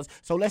can't stop us.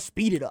 So let's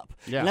speed it up.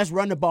 Yeah. And let's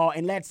run the ball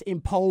and let's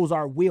impose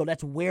our will.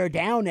 Let's wear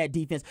down that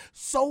defense.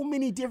 So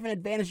many different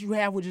advantages you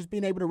have with just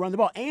being able to run the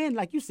ball. And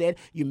like you said,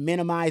 you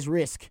minimize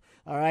risk.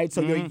 All right, so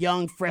your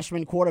young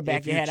freshman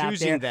quarterback If you you're had out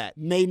choosing there that.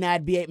 may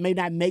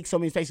not make so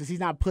many mistakes because he's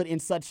not put in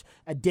such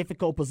a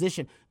difficult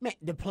position. Man,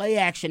 the play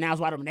action now is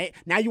wide open.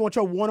 Now you want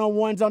your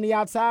one-on-ones on the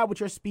outside with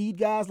your speed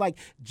guys like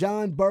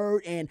John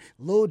Bird and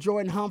Lil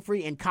Jordan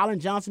Humphrey and Colin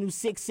Johnson, who's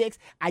 6'6".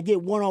 I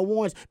get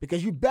one-on-ones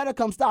because you better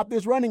come stop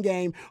this running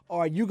game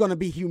or you're going to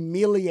be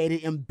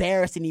humiliated,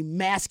 embarrassed, and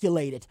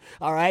emasculated,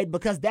 all right?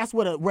 Because that's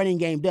what a running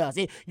game does.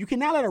 You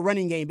cannot let a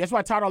running game. That's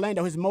why Todd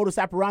Orlando, his modus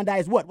operandi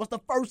is what? What's the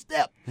first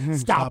step?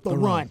 Stop the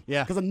run.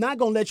 Yeah. Because I'm not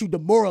going to let you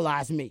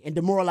demoralize me and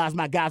demoralize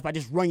my guys by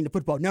just running the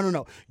football.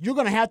 No. You're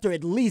going to have to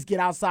at least get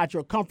outside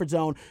your comfort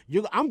zone.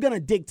 I'm going to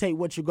dictate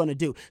what you're going to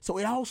do. So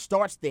it all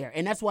starts there.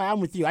 And that's why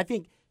I'm with you. I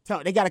think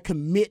they got to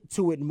commit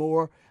to it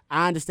more.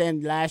 I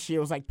understand last year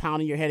it was like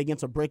pounding your head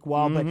against a brick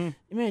wall, but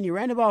man, you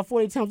ran the ball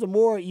 40 times or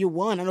more, you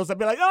won. And I was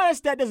like, oh,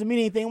 that doesn't mean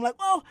anything. I'm like,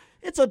 well,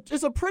 it's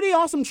a pretty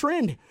awesome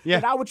trend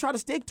that I would try to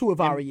stick to if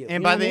I were you.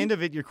 And by the end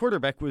of it, your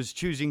quarterback was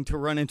choosing to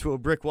run into a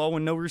brick wall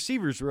when no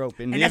receivers were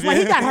open. And that's why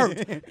he got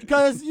hurt,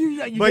 because you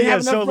didn't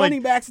have enough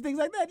running backs and things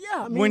like that.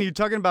 Yeah, I mean, when you're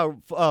talking about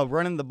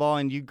running the ball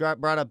and you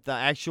brought up the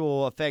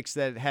actual effects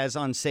that it has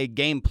on, say,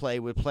 gameplay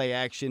with play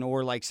action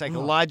or like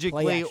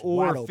psychologically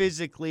or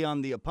physically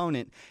on the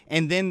opponent.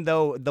 And then,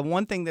 though, the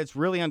one thing that's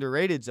really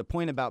underrated is a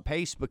point about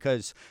pace,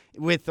 because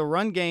with the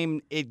run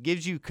game, it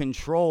gives you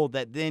control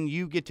that then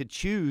you get to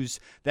choose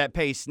that that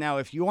pace. Now,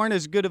 if you aren't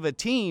as good of a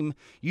team,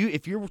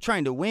 if you're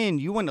trying to win,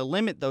 you want to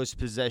limit those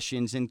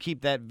possessions and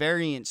keep that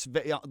variance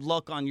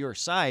luck on your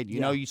side, you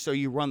know, so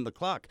you run the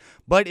clock.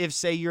 But if,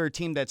 say, you're a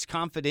team that's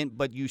confident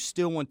but you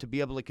still want to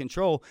be able to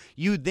control,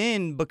 you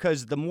then,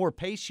 because the more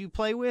pace you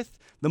play with,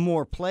 the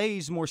more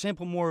plays, more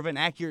simple, more of an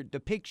accurate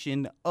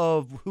depiction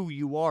of who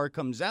you are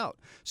comes out.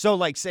 So,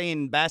 like, say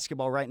in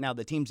basketball right now,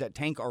 the teams that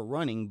tank are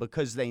running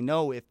because they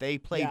know if they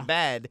play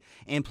bad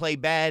and play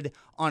bad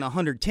on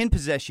 110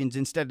 possessions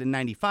instead of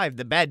 95,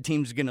 the bad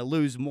team's going to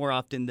lose more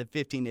often than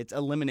 15. It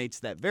eliminates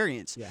that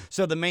variance.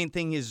 So the main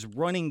thing is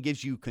running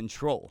gives you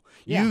control.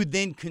 You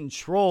then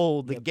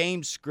control the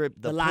game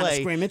script, the line play.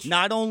 of scrimmage.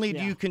 Not only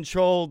do you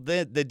control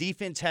the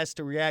defense has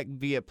to react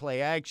via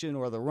play action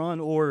or the run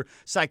or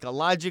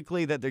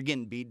psychologically that they're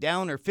getting beat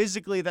down or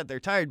physically that they're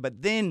tired,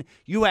 but then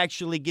you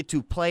actually get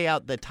to play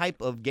out the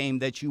type of game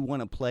that you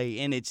want to play,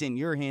 and it's in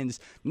your hands,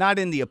 not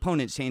in the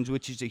opponent's hands,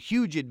 which is a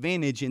huge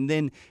advantage. And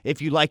then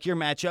if you like your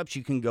matchups,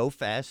 you can go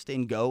fast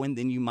and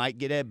then you might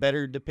get a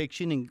better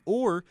depiction,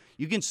 or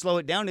you can slow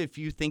it down if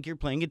you think you're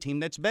playing a team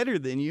that's better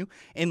than you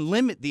and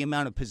limit the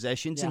amount of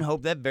possessions and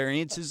hope that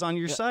variance is on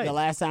your side. The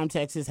last time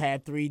Texas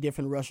had 3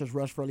 different rushers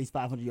rush for at least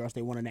 500 yards,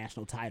 they won a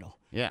national title.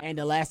 And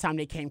the last time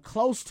they came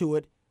close to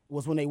it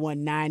was when they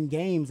won 9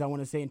 games, I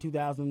want to say in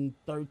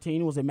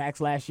 2013. Was it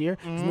Max last year?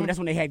 So remember, that's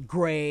when they had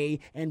Gray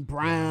and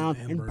Brown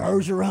and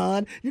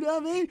Bergeron. You know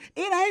what I mean?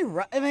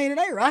 It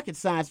ain't rocket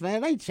science,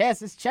 man. It ain't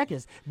chess, it's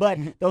checkers. But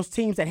those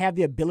teams that have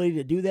the ability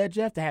to do that,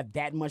 Jeff, to have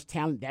that much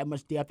talent, that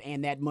much depth,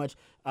 and that much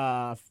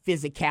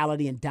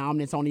physicality and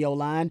dominance on the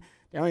O-line,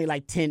 there are only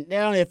like 10.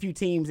 There are only a few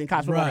teams in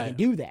college football that can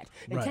do that.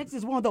 And Texas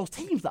is one of those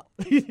teams, though.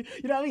 You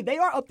know what I mean? They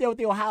are up there with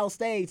the Ohio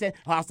State. And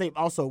Ohio State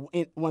also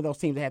one of those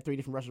teams that have 3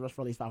 different rushers rush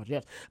for at least 500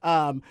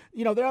 yards.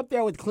 You know, they're up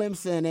there with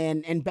Clemson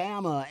and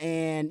Bama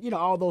and, you know,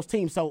 all those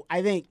teams. So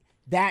I think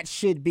that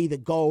should be the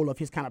goal of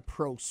his kind of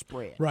pro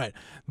spread. Right.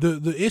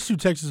 The issue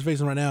Texas is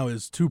facing right now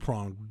is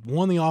two-pronged.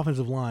 One, the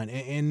offensive line.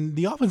 And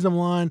the offensive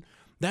line,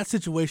 that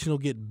situation will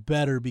get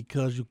better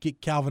because you'll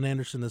get Calvin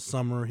Anderson this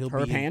summer.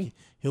 Herb Hand.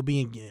 He'll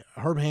be in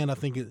Herb Hand. I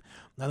think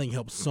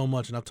helps so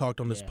much, and I've talked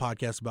on this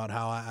podcast about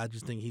how I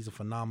just think he's a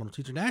phenomenal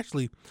teacher. And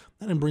actually,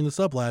 I didn't bring this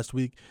up last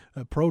week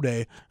at Pro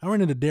Day. I ran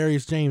into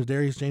Darius James.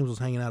 Darius James was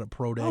hanging out at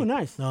Pro Day. Oh,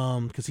 nice.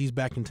 Because he's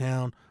back in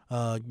town.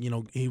 You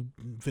know, he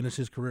finished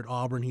his career at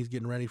Auburn. He's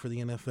getting ready for the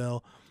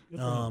NFL.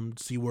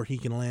 See where he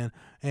can land.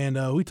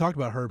 And we talked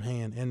about Herb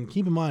Hand. And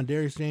keep in mind,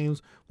 Darius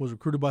James was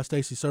recruited by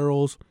Stacey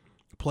Searles.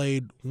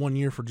 Played 1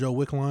 year for Joe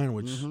Wickline,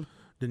 which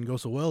didn't go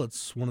so well.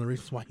 It's one of the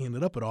reasons why he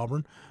ended up at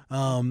Auburn.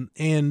 So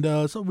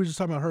we were just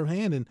talking about Herb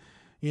Hand, and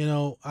you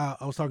know, I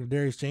was talking to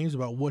Darius James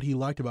about what he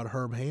liked about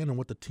Herb Hand and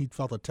what he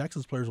thought the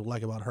Texas players would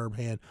like about Herb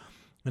Hand,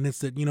 and it's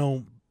that, you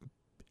know,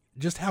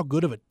 just how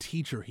good of a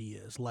teacher he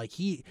is. Like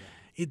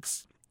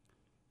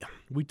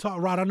we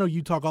talk, Rod. I know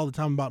you talk all the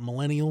time about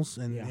millennials,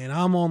 and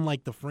I'm on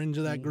like the fringe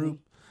of that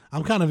group.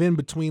 I'm kind of in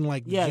between,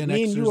 like Gen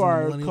me Xers and you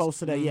are millennials. close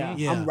to that.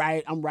 Yeah. I'm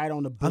right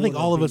on the border. I think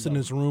all of us in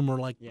this room are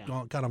like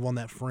kind of on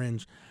that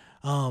fringe.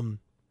 But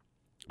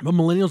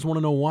millennials want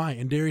to know why.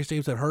 And Darius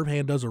James said Herb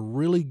Hand does a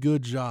really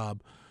good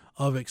job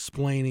of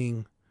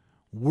explaining,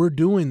 we're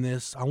doing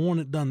this. I want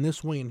it done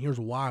this way, and here's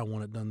why I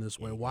want it done this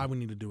way, why we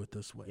need to do it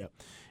this way. Yep.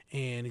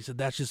 And he said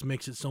that just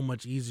makes it so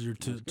much easier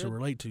to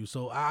relate to.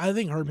 So I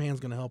think Herb Hand's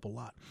going to help a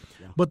lot.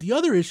 Yeah. But the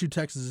other issue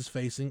Texas is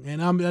facing,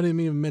 and I didn't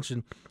even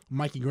mention,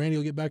 Mikey Grandy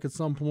will get back at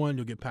some point.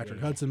 You'll get Patrick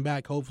Hudson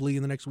back hopefully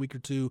in the next week or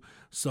two.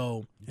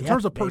 So in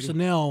terms of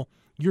personnel,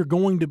 you're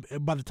going to,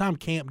 by the time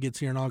camp gets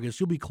here in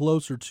August, you'll be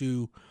closer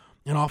to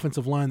an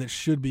offensive line that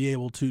should be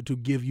able to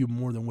give you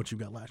more than what you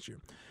got last year.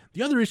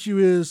 The other issue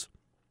is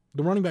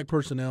the running back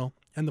personnel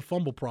and the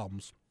fumble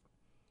problems,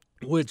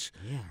 which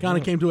kind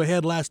of came to a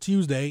head last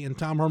Tuesday, and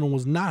Tom Herman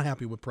was not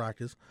happy with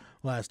practice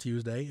last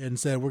Tuesday and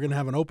said we're going to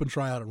have an open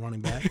tryout at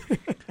running back.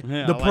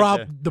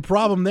 The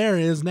problem there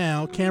is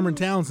now Cameron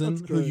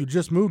Townsend, who you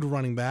just moved to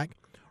running back,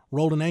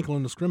 rolled an ankle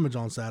in the scrimmage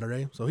on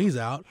Saturday, so he's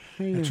out.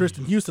 And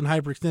Tristan Houston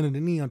hyperextended a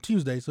knee on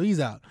Tuesday, so he's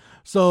out.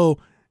 So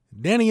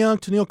Danny Young,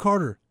 Tennille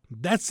Carter,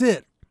 that's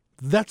it.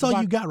 That's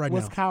all you got right now.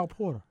 What's Kyle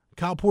Porter?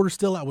 Kyle Porter's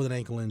still out with an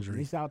ankle injury.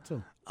 He's out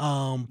too.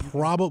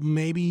 Probably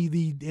maybe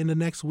the end of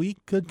next week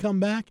could come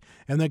back,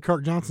 and then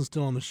Kirk Johnson's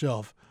still on the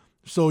shelf.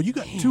 So you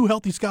got 2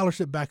 healthy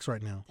scholarship backs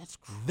right now. That's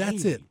crazy.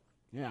 That's it.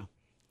 Yeah.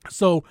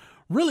 So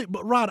really,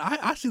 but Rod,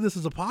 I see this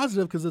as a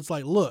positive because it's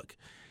like, look,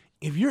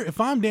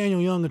 if I'm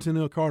Daniel Young and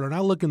Tennille Carter, and I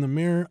look in the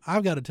mirror,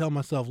 I've got to tell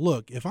myself,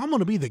 look, if I'm going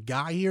to be the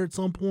guy here at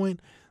some point,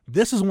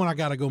 this is when I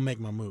got to go make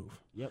my move.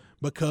 Yep.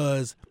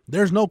 Because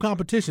there's no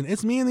competition.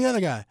 It's me and the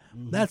other guy.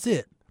 That's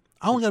it.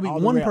 I only got to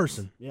be one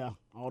person. Yeah,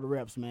 all the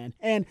reps, man.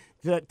 And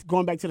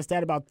going back to the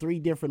stat about 3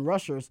 different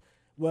rushers,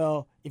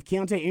 well, if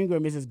Keontae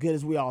Ingram is as good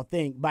as we all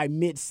think, by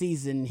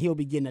mid-season he'll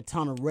be getting a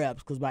ton of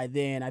reps because by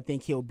then I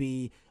think he'll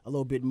be a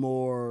little bit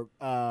more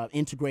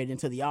integrated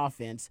into the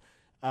offense.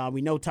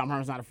 We know Tom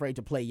Herman's not afraid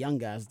to play young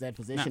guys that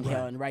position,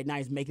 and right now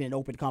he's making an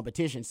open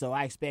competition. So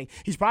I expect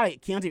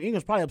Keontae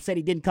Ingram's probably upset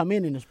he didn't come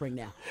in the spring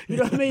now. You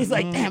know what I mean? He's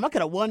like, damn, I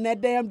could have won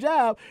that damn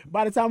job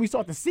by the time we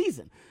start the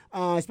season,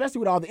 especially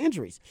with all the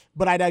injuries.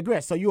 But I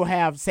digress. So you'll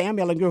have Sam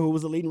Ehlinger, who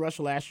was the leading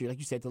rusher last year, like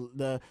you said,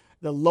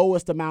 the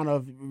lowest amount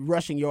of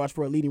rushing yards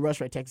for a leading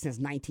rusher at Texas since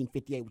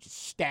 1958, which is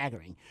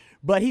staggering.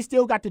 But he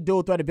still got the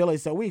dual threat ability,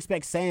 so we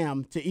expect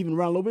Sam to even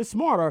run a little bit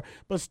smarter,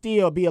 but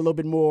still be a little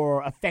bit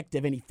more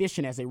effective and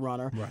efficient as a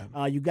runner.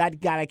 Right. You got a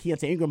guy like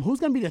Keontae Ingram, who's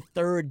going to be the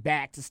third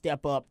back to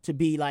step up to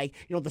be like,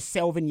 the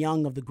Selvin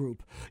Young of the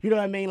group. You know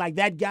what I mean? Like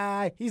that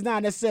guy, he's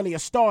not necessarily a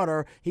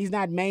starter. He's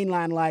not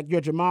mainline like your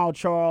Jamal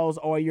Charles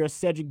or your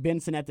Cedric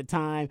Benson at the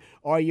time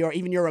or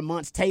even your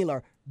Ramonce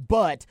Taylor.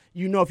 But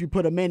if you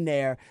put him in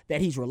there,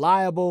 that he's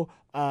reliable,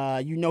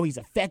 he's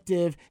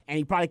effective, and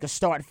he probably could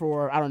start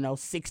for,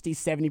 60,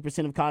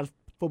 70% of college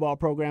football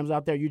programs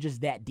out there. You're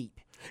just that deep.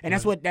 And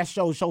that's what that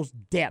shows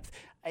depth.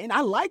 And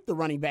I like the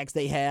running backs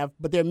they have,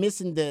 but they're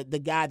missing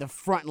the guy, the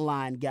front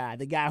line guy,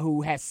 the guy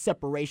who has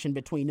separation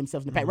between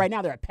themselves and the pack. Right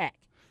now they're a pack.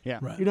 Yeah.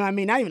 Right. You know what I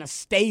mean? Not even a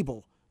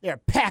stable. They're a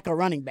pack of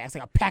running backs,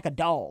 like a pack of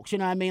dogs. You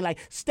know what I mean? Like,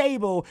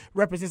 stable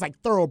represents, like,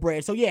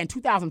 thoroughbred. So, in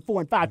 2004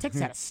 and 2005, Texas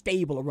had a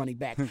stable of running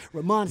backs.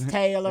 Ramonce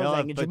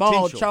Taylor,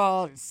 Jamal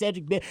Charles,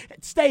 Cedric Benson.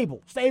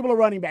 Stable of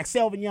running backs.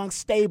 Selvin Young,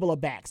 stable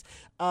of backs.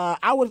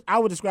 I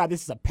would describe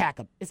this as a pack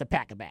of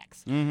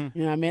backs. Mm-hmm.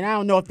 You know what I mean? I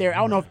don't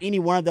know if any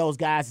one of those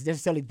guys is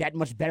necessarily that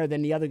much better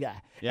than the other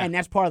guy. Yeah. And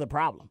that's part of the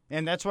problem.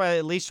 And that's why,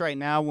 at least right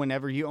now,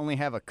 whenever you only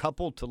have a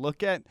couple to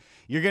look at,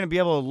 you're going to be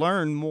able to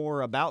learn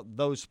more about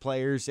those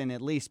players and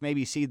at least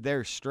maybe see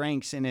their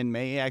strengths, and then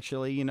may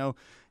actually,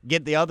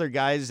 get the other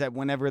guys that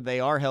whenever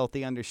they are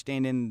healthy,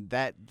 understanding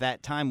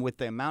that time with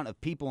the amount of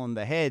people on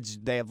the heads,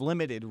 they have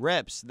limited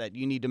reps, that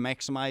you need to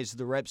maximize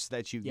the reps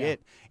that you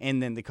get,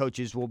 and then the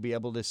coaches will be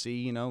able to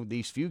see,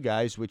 these few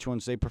guys, which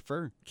ones they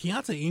prefer.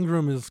 Keontae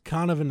Ingram is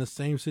kind of in the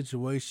same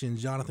situation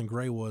Jonathan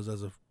Gray was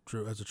as a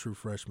true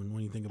freshman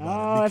when you think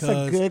about it.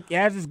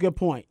 That's a good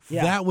point.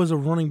 Yeah. That was a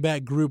running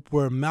back group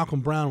where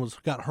Malcolm Brown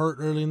got hurt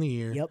early in the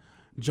year. Yep.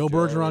 Joe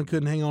Bergeron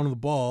couldn't hang on to the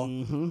ball.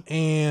 Mm-hmm.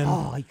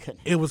 And he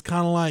couldn't. It was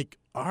kind of like,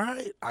 all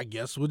right, I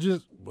guess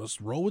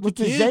let's roll with the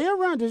kid.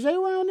 Was DeJay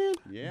around then?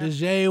 Yeah.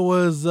 DeJay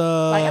was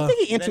I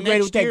think he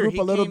integrated with that group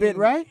a little bit,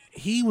 right?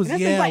 He was, a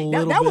little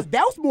bit.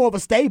 That was more of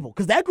a stable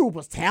because that group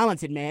was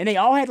talented, man. They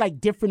all had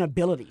like different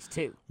abilities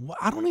too. Well,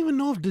 I don't even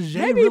know if DeJay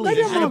maybe really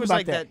it was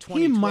like that.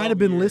 He might have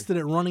been listed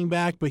at running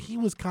back, but he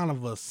was kind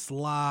of a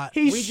slot.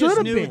 He should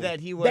have been. That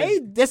he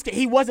was.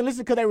 He wasn't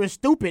listed because they were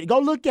stupid. Go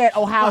look at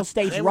Ohio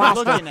State's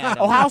roster.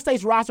 Ohio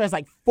State's roster has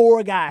like 3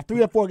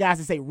 or 4 guys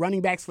that say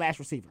running back /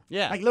 receiver.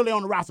 Yeah, like literally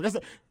on the roster. That's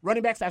a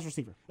running back /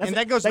 receiver. And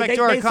that goes back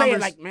to our conversation. say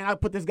like, man, I'll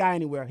put this guy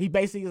anywhere. He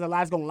basically is a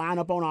guy's going to line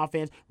up on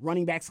offense,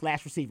 running back /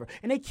 receiver.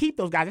 And they keep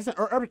those guys.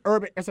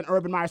 It's an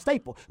Urban Meyer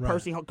staple.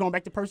 Right. Going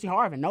back to Percy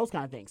Harvin, those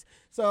kind of things.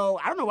 So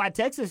I don't know why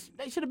Texas,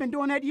 they should have been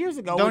doing that years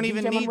ago. Don't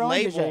even need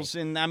labels.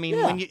 And I mean,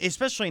 when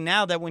especially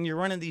now that when you're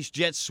running these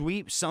jet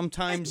sweeps,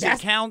 sometimes it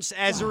counts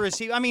as a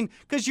receiver. I mean,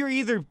 because you're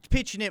either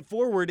pitching it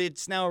forward,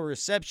 it's now a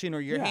reception, or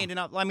you're handing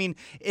up. I mean,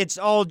 it's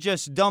all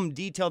just dumb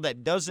detail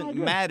that doesn't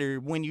matter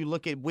when you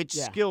look at which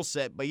skill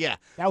set. But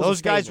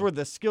those guys were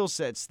the skill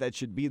sets that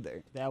should be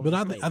there. But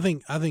I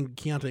think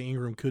Keontae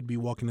Ingram could be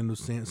walking into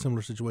a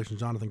similar situation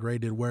Jonathan Gray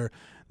did, where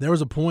there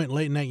was a point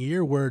late in that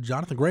year where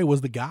Jonathan Gray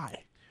was the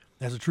guy.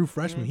 As a true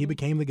freshman, he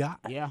became the guy.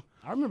 Yeah,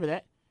 I remember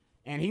that.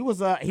 And he was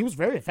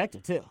very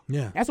effective too.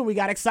 Yeah. That's what we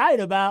got excited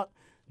about.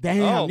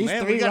 Damn, these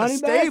 3 running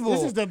backs.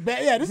 This is the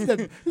best. Yeah, this is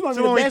one of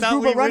the best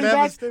group of running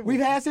backs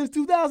we've had since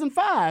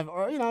 2005,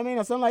 or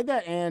or something like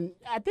that. And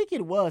I think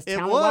it was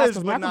talent-wise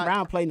because Malcolm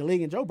Brown played in the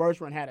league, and Joe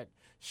Bergeron had a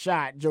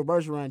shot. Joe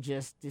Bergeron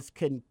just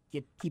couldn't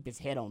keep his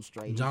head on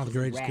straight. Jonathan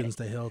Gray just couldn't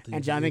stay healthy.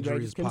 And Jonathan Gray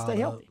just couldn't stay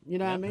healthy. You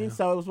know what I mean?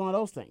 So it was one of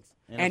those things.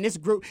 Yeah. And this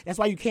group, that's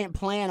why you can't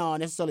plan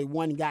on necessarily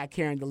one guy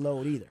carrying the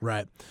load either.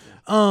 Right.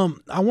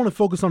 I want to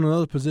focus on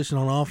another position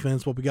on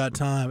offense, but we got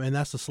time, and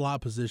that's the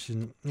slot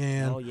position.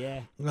 And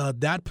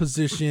that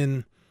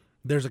position,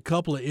 there's a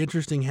couple of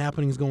interesting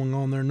happenings going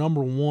on there.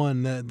 Number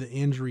one, the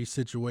injury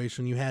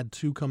situation. You had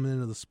 2 coming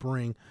into the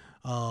spring,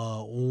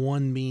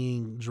 one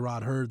being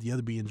Gerard Hurd, the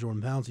other being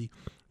Jordan Pouncey.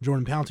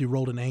 Jordan Pouncey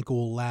rolled an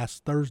ankle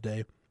last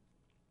Thursday,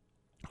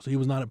 so he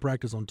was not at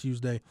practice on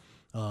Tuesday.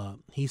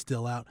 He's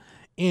still out.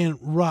 And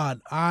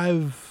Rod, I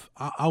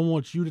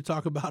want you to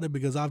talk about it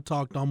because I've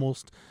talked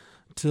almost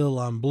till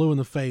I'm blue in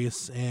the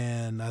face,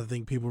 and I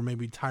think people are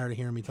maybe tired of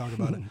hearing me talk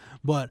about it.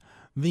 But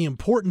the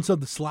importance of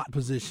the slot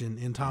position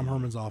in Tom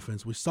Herman's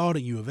offense, we saw it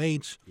at U of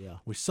H. Yeah.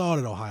 We saw it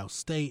at Ohio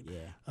State.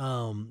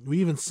 Yeah. We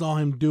even saw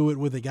him do it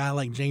with a guy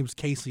like James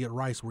Casey at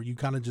Rice, where you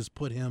kind of just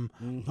put him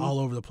all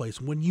over the place.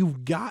 When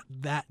you've got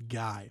that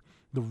guy,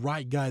 the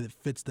right guy that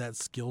fits that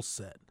skill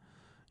set,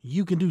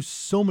 you can do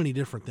so many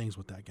different things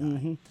with that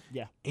guy.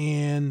 Yeah.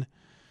 And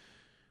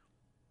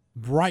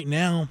Right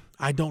now,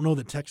 I don't know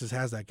that Texas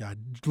has that guy.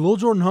 Lil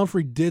Jordan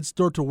Humphrey did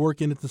start to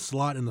work into the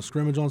slot in the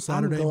scrimmage on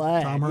Saturday. I'm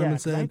glad. Tom Herman I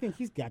said. think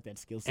he's got that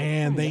skill set.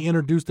 And they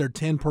introduced their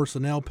 10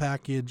 personnel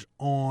package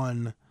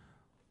on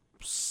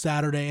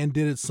Saturday and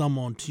did it some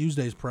on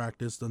Tuesday's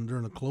practice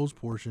during the closed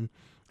portion.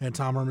 And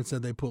Tom Herman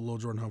said they put Lil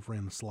Jordan Humphrey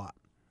in the slot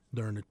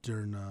during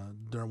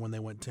when they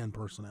went 10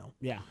 personnel.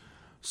 Yeah.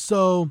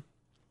 So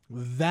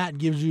that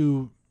gives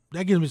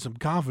me some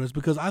confidence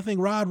because I think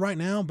Rod right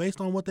now,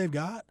 based on what they've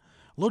got,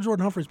 Lil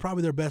Jordan Humphrey is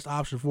probably their best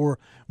option for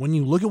when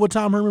you look at what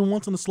Tom Herman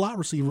wants in the slot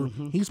receiver.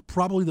 He's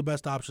probably the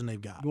best option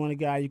they've got. You want a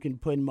guy you can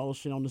put in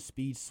motion on the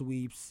speed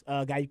sweeps,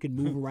 a guy you can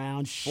move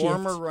around, shift.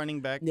 Former running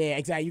back. Yeah,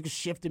 exactly. You can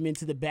shift him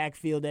into the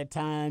backfield at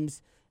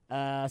times.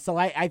 So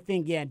I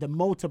think, the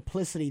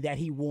multiplicity that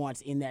he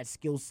wants in that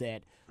skill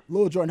set,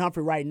 Lil Jordan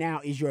Humphrey right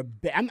now is your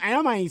best. I'm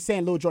not even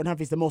saying Lil Jordan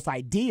Humphrey is the most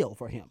ideal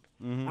for him.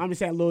 I'm just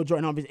saying Lil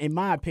Jordan Humphrey, in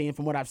my opinion,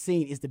 from what I've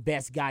seen, is the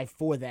best guy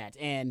for that.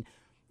 And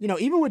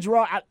even with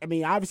Gerard,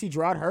 obviously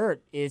Gerard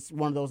Hurd is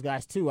one of those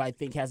guys too. I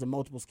think has a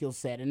multiple skill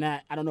set, and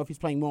I don't know if he's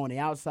playing more on the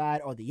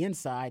outside or the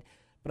inside,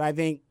 but I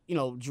think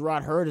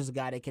Gerard Hurd is a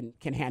guy that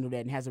can handle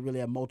that and has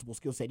a multiple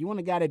skill set. You want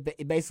a guy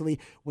that basically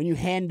when you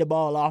hand the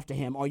ball off to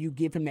him or you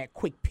give him that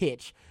quick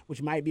pitch,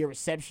 which might be a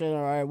reception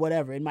or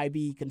whatever, it might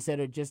be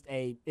considered just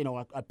a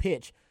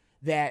pitch,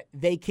 that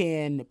they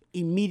can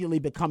immediately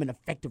become an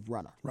effective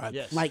runner. Right.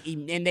 Yes.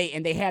 And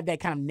they have that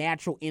kind of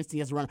natural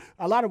instinct as a runner.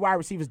 A lot of wide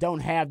receivers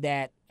don't have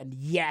that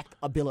yak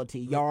ability,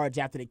 yards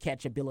after the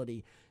catch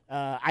ability.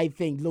 I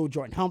think Lil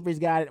Jordan Humphrey's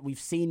got it. We've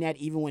seen that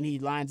even when he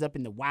lines up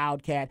in the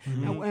Wildcat.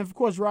 And of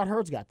course, Rod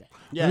Hurd's got that.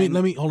 Yeah.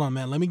 Let me hold on,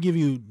 man. Let me give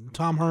you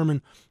Tom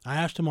Herman. I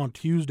asked him on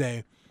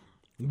Tuesday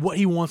what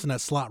he wants in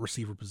that slot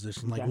receiver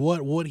position, like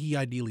what he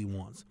ideally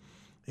wants.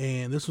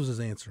 And this was his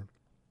answer.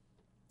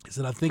 He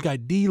said, I think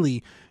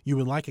ideally you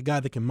would like a guy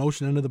that can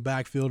motion into the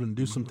backfield and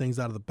do some things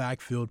out of the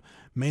backfield,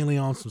 mainly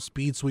on some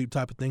speed sweep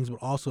type of things, but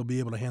also be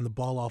able to hand the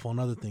ball off on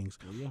other things.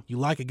 You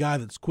like a guy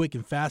that's quick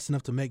and fast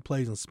enough to make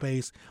plays in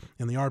space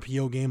in the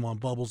RPO game on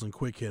bubbles and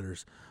quick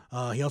hitters.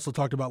 He also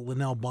talked about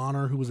Linnell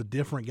Bonner, who was a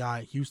different guy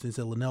at Houston. He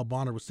said Linnell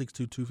Bonner was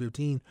 6'2",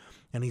 215,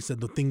 and he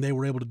said the thing they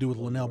were able to do with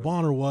Linnell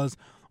Bonner was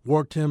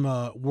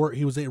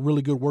he was a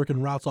really good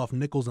working routes off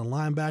nickels and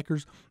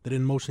linebackers that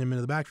didn't motion him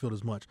into the backfield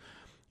as much.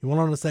 He went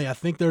on to say, I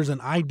think there's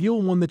an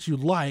ideal one that you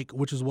like,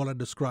 which is what I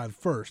described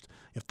first.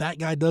 If that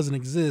guy doesn't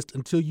exist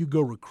until you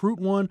go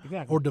recruit one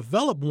or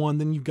develop one,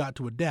 then you've got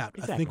to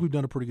adapt. I think we've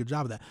done a pretty good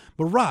job of that.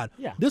 But, Rod,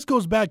 this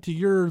goes back to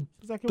your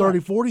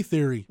 30-40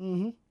 theory.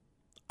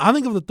 I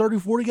think of the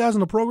 30-40 guys in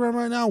the program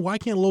right now, why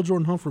can't Lil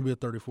Jordan Humphrey be a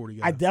 30-40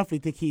 guy? I definitely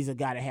think he's a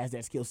guy that has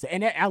that skill set.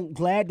 And I'm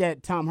glad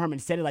that Tom Herman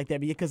said it like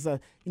that because,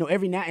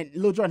 every now and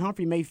Lil Jordan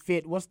Humphrey may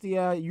fit. What's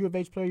the U of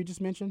H player you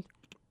just mentioned?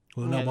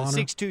 Linnell Bonner?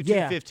 6'2",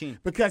 215.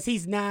 Because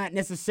he's not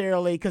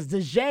necessarily – because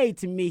DeJay,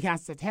 to me,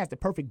 has the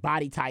perfect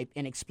body type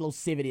and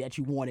explosivity that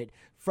you wanted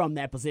from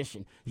that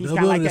position. He's kind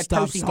of like that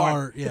Percy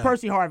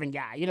Harvin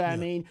guy. You know what I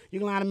mean? You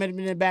can line him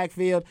in the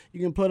backfield. You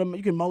can put him –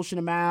 you can motion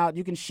him out.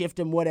 You can shift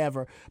him,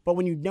 whatever. But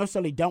when you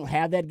necessarily don't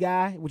have that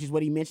guy, which is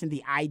what he mentioned,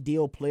 the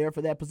ideal player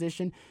for that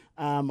position,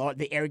 or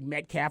the Eric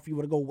Metcalf, you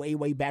want to go way,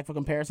 way back for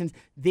comparisons,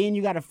 then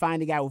you got to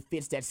find the guy who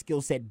fits that skill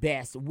set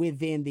best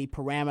within the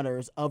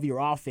parameters of your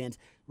offense.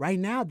 Right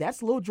now,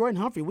 that's Lil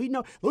Jordan Humphrey. We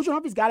know Lil Jordan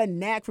Humphrey's got a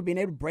knack for being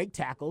able to break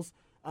tackles.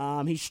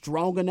 He's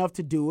strong enough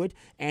to do it,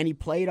 and he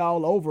played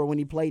all over when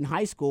he played in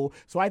high school.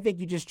 So I think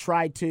you just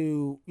try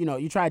to,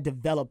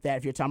 develop that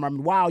if you're Tom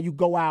Herman. While you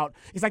go out,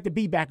 it's like the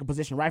B-backer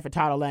position, right, for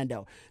Todd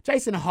Orlando.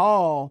 Jason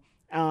Hall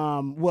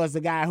was the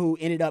guy who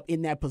ended up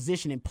in that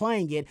position and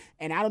playing it,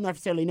 and I don't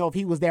necessarily know if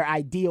he was their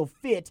ideal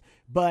fit,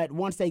 but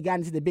once they got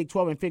into the Big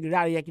 12 and figured it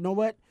out, you're like, you know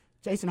what?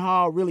 Jason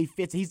Hall really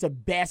fits. He's the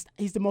best.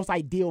 He's the most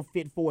ideal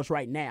fit for us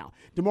right now.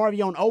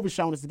 DeMarvion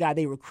Overshown is the guy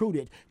they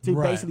recruited to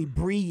basically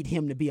breed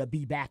him to be a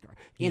B-backer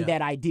in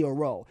that ideal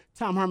role.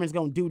 Tom Herman's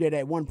going to do that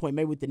at one point,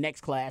 maybe with the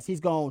next class. He's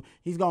going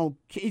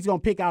to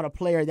pick out a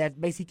player that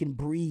basically can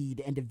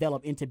breed and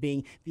develop into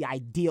being the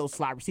ideal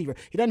slot receiver.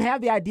 He doesn't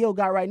have the ideal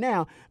guy right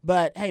now,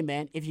 but hey,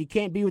 man, if you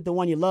can't be with the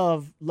one you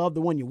love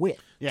the one you're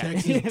with. Yeah.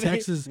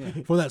 Texas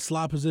for that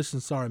slot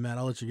position. Sorry, Matt,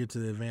 I'll let you get to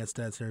the advanced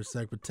stats here in a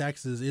sec. But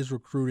Texas is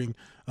recruiting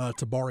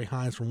Tabari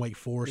Hines from Wake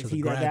Forest as a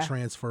grad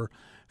transfer.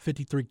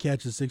 53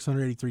 catches,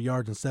 683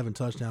 yards, and 7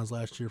 touchdowns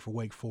last year for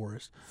Wake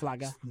Forest.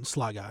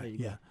 Sly guy.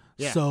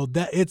 Yeah. So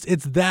that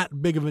it's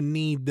that big of a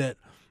need that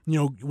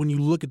when you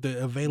look at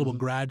the available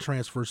grad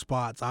transfer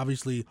spots,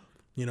 obviously.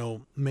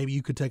 Maybe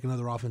you could take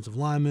another offensive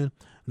lineman.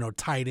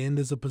 Tight end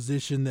is a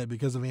position that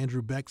because of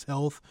Andrew Beck's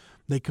health,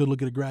 they could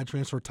look at a grad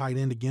transfer tight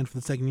end again for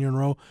the second year in a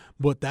row.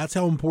 But that's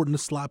how important the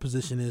slot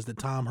position is that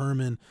Tom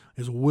Herman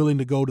is willing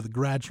to go to the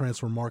grad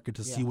transfer market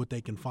to see what they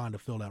can find to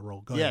fill that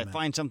role. Go ahead,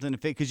 find something to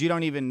fit because you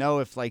don't even know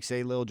if,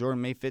 say, Lil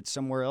Jordan may fit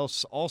somewhere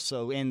else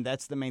also. And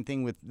that's the main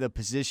thing with the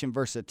position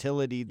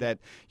versatility that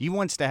he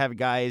wants to have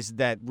guys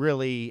that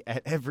really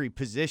at every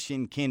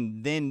position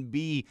can then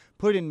be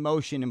put in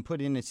motion and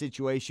put in a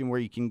situation where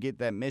you can get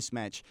that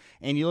mismatch.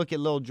 And you look at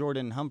Lil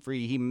Jordan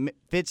Humphrey, he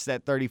fits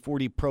that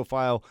 30-40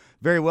 profile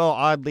very well.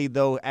 oddly,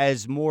 though,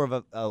 as more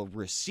of a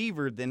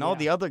receiver than all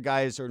the other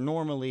guys are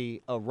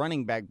normally a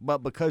running back. But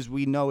because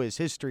we know his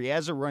history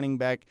as a running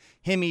back,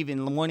 him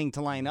even wanting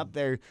to line up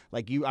there,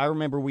 I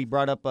remember we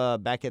brought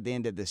up back at the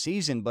end of the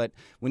season, but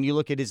when you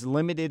look at his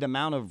limited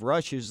amount of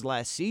rushes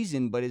last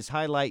season, but his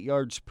highlight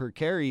yards per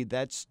carry,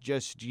 that's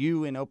just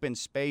you in open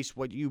space,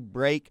 what you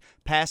break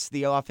past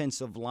the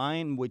offensive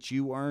line, which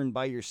you earn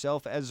by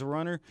yourself as a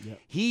runner. Yep.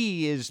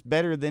 He is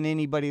better than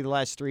anybody the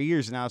last 3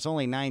 years. Now, it's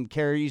only 9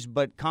 carries,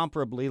 but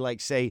comparably, like,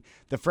 say,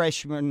 the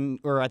freshman,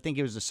 or I think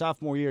it was the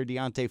sophomore year,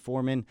 Deontay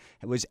Foreman,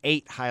 it was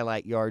 8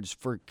 highlight yards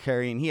for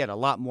carry, and he had a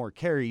lot more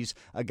carries.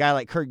 A guy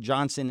like Kirk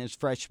Johnson his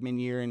freshman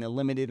year in a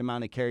limited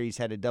amount of carries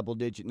had a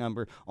double-digit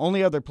number.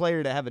 Only other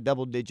player to have a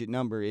double-digit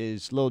number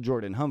is Lil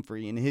Jordan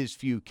Humphrey in his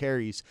few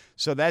carries.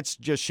 So that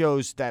just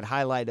shows that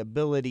highlight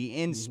ability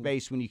in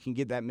space when you can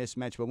get that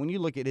mismatch. But when you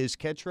look at his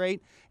catch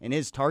rate and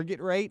his target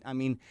rate, I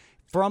mean,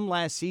 from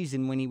last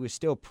season when he was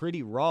still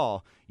pretty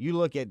raw, you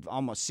look at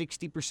almost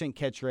 60%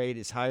 catch rate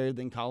is higher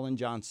than Colin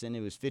Johnson. It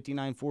was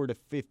 59.4 to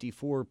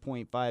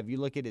 54.5. You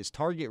look at his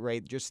target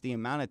rate, just the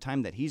amount of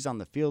time that he's on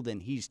the field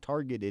and he's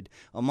targeted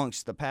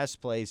amongst the pass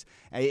plays,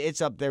 it's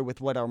up there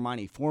with what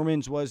Armani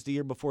Foreman's was the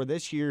year before.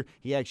 This year,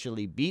 he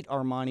actually beat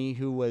Armani,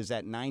 who was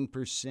at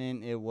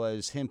 9%. It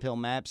was Hemphill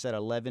Maps at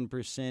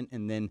 11%,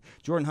 and then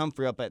Jordan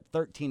Humphrey up at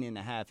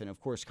 13.5%. And, of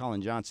course,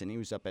 Colin Johnson, he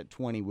was up at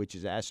 20%, which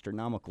is an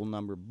astronomical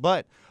number.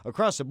 But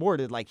across the board,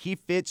 he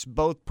fits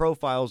both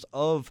profiles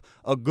of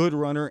a good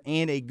runner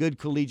and a good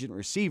collegiate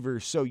receiver,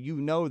 so you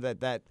know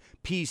that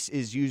piece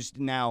is used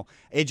now.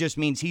 It just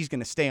means he's going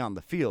to stay on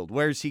the field.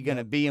 Where's he going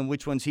to be and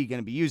which one's he going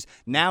to be used?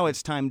 Now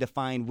it's time to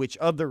find which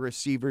other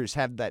receivers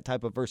have that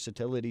type of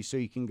versatility so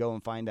you can go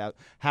and find out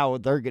how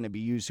they're going to be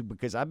used,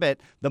 because I bet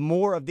the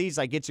more of these,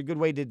 it's a good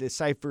way to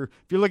decipher.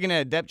 If you're looking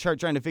at a depth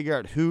chart trying to figure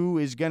out who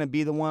is going to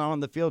be the one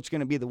on the field, it's going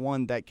to be the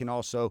one that can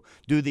also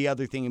do the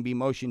other thing and be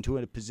motioned to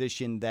in a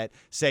position that,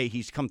 say,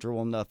 he's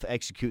comfortable enough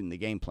executing the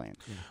game plan.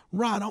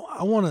 Rod,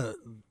 I want to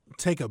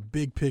take a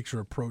big picture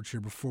approach here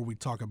before we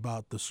talk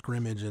about the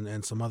scrimmage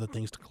and some other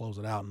things to close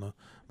it out in the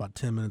about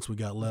 10 minutes we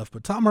got left.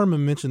 But Tom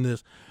Herman mentioned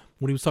this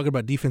when he was talking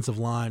about defensive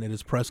line at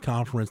his press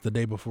conference the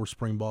day before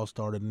spring ball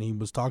started, and he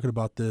was talking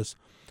about this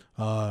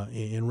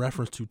in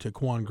reference to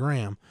Taquan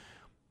Graham.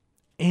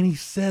 And he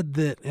said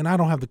that, and I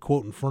don't have the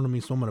quote in front of me,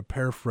 so I'm going to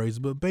paraphrase,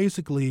 but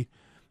basically,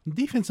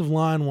 defensive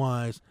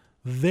line-wise,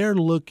 they're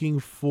looking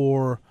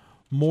for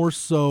more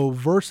so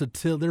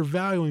versatility. They're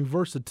valuing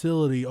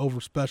versatility over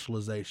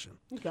specialization.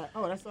 Okay.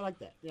 Oh, I like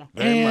that. Yeah.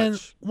 Very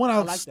much.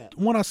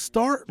 When I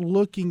start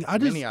looking, I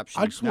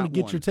just want to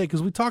get your take,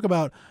 because we talk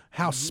about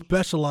how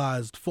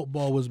specialized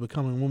football was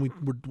becoming when we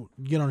would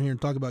get on here and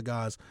talk about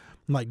guys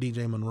like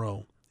DJ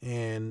Monroe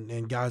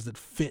and guys that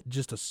fit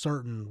just a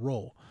certain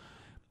role.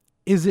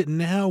 Is it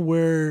now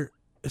where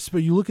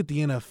you look at the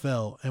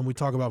NFL and we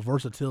talk about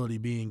versatility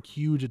being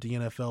huge at the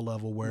NFL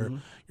level, where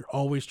you're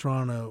always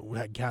trying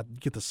to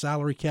get the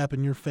salary cap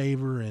in your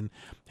favor, and,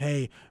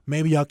 hey,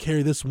 maybe I'll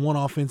carry this one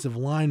offensive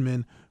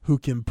lineman who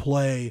can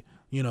play,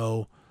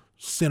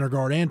 center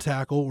guard and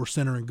tackle, or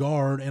center and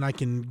guard, and I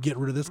can get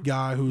rid of this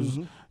guy who's,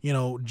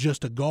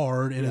 just a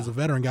guard and is a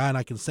veteran guy, and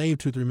I can save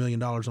 $2-3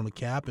 million on the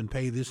cap and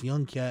pay this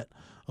young cat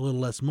a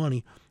little less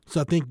money. So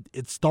I think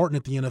it's starting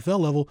at the NFL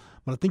level,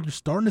 but I think you're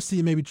starting to see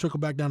it maybe trickle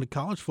back down to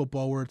college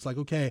football, where it's like,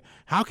 okay,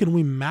 how can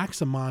we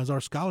maximize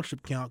our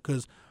scholarship count?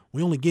 Because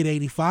we only get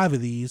 85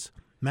 of these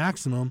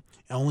maximum,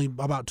 and only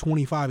about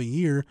 25 a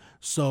year.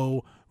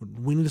 So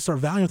we need to start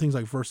valuing things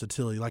like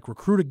versatility, like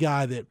recruit a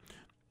guy that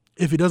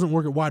if he doesn't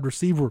work at wide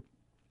receiver,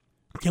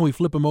 can we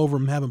flip him over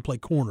and have him play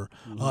corner?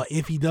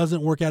 If he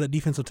doesn't work out at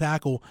defensive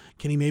tackle,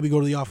 can he maybe go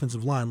to the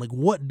offensive line? Like,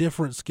 what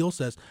different skill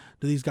sets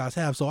do these guys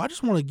have? So I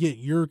just want to get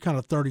your kind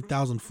of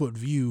 30,000-foot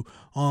view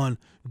on,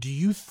 do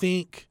you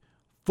think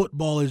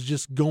football is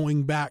just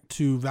going back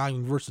to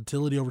valuing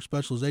versatility over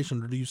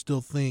specialization, or do you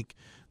still think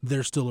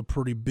there's still a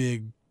pretty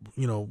big,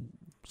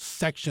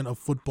 section of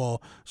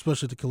football,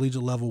 especially at the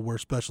collegiate level, where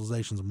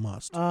specialization is a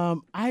must?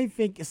 I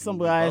think some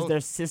guys, their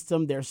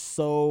system, they're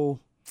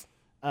so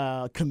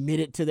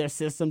committed to their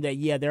system that,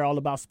 they're all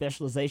about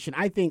specialization.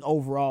 I think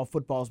overall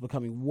football is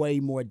becoming way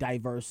more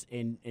diverse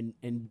and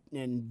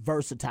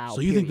versatile.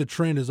 So you think the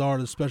trend is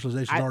the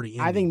specialization is already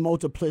in? I think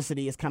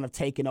multiplicity is kind of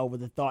taking over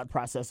the thought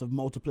process of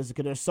multiplicity,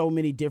 because there's so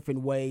many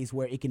different ways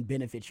where it can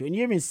benefit you. And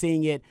you're even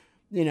seeing it,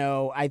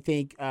 I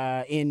think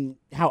in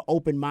how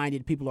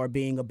open-minded people are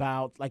being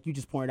about, like you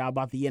just pointed out,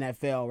 about the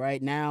NFL.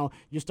 Right now,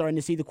 you're starting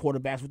to see the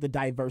quarterbacks with the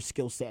diverse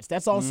skill sets.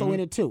 That's also in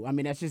it, too. I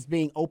mean, that's just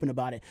being open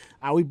about it.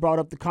 We brought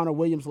up the Connor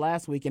Williams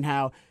last week, and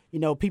how,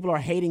 people are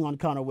hating on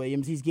Connor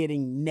Williams. He's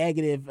getting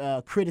negative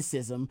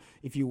criticism,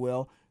 if you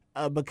will,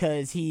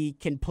 because he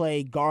can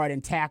play guard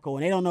and tackle,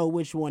 and they don't know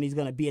which one he's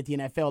going to be at the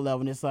NFL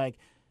level. And it's like,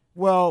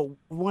 well,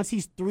 once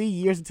he's 3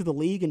 years into the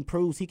league and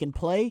proves he can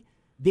play,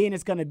 then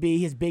it's going to be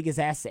his biggest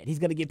asset. He's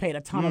going to get paid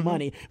a ton of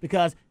money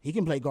because he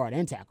can play guard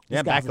and tackle. This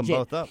Yeah, guy's back them legit.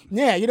 both up.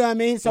 Yeah, you know what I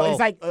mean? So Well- it's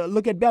like,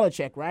 look at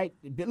Belichick, right?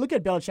 Look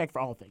at Belichick for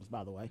all things,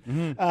 by the way.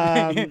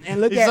 And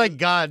look He's at, like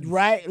God.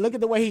 right? Look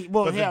at the way he,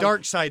 well, But the hell,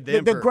 dark side, the the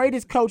emperor.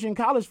 greatest coach in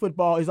college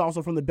football is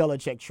also from the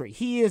Belichick tree.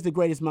 He is the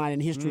greatest mind in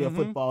the history of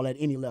football at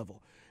any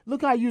level.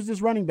 Look how he uses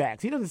his running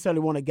backs. He doesn't necessarily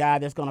want a guy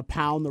that's going to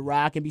pound the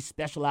rock and be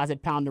specialized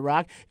at pound the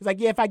rock. He's like,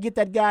 yeah, if I get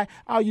that guy,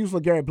 I'll use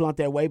LeGarrette Blount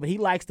that way. But he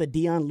likes the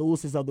Deion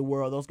Lewises of the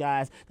world, those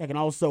guys that can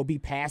also be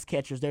pass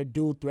catchers. They're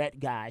dual threat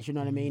guys. You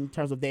know what I mean? In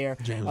terms of their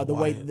the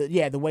way,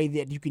 the way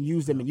that you can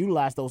use them and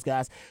utilize those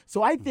guys.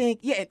 So I think,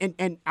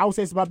 and I would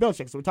say it's about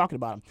Belichick. So we're talking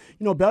about him.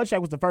 You know,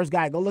 Belichick was the first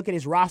guy. Go look at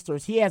his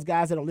rosters. He has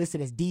guys that are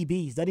listed as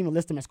DBs. Doesn't even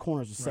list them as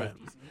corners or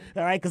safeties.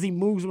 All right, because he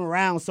moves them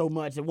around so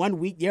much. And one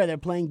week, they're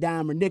playing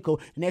dime or nickel.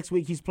 The next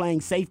week, he's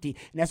playing safety.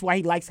 And that's why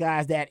he likes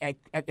guys that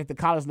at the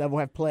college level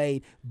have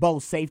played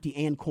both safety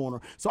and corner.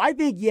 So I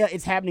think,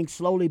 it's happening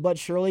slowly but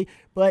surely.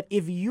 But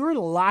if you're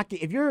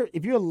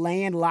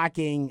land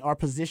locking or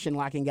position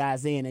locking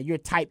guys in, and you're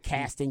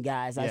typecasting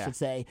guys, I should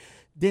say,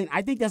 then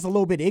I think that's a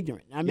little bit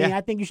ignorant. I mean,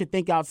 I think you should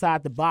think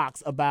outside the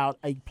box about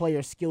a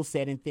player's skill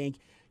set and think,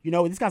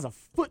 this guy's a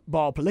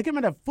football player. Look at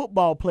him as a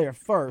football player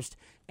first,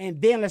 and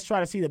then let's try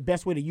to see the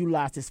best way to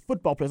utilize this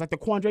football players, like the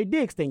Quandre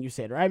Diggs thing you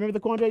said, right? Remember the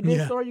Quandre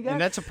Diggs story you got?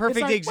 And that's a perfect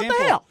It's like, example.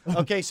 What the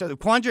hell? Okay, so the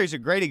Quandre is a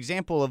great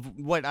example of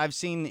what I've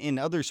seen in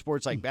other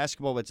sports like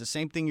basketball, but it's the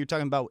same thing you're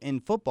talking about in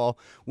football.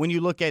 When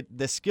you look at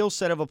the skill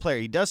set of a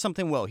player, he does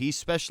something well. He's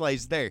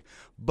specialized there.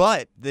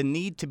 But the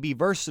need to be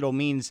versatile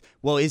means,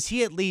 well, is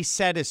he at least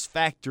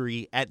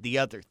satisfactory at the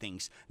other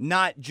things?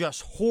 Not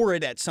just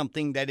horrid at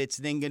something that it's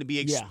then going to be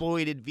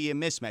exploited via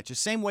mismatch. The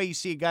same way you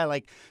see a guy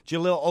like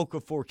Jahlil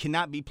Okafor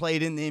cannot be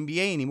played in the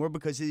NBA anymore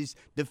because his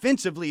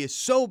defensively is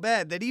so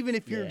bad that even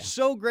if you're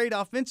so great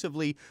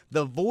offensively,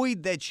 the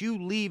void that you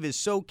leave is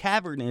so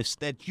cavernous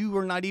that you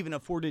are not even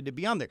afforded to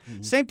be on there.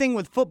 Same thing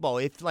with football.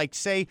 If, like,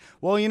 say,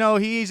 well,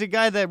 he's a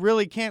guy that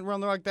really can't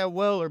run the rock that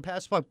well or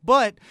pass the puck,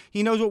 but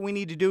he knows what we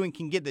need to do and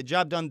can get the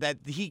job done, that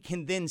he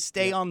can then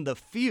stay on the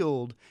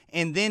field,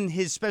 and then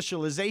his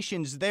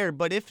specialization's there.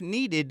 But if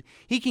needed,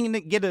 he can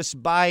get us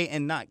by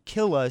and not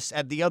kill us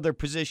at the other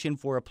position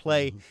for a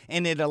play,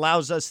 and it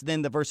allows us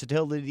then the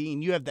versatility,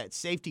 and you have that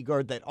safety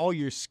guard that all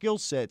your skill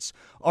sets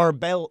are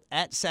built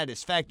at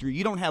satisfactory.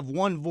 You don't have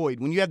one void.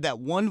 When you have that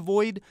one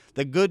void,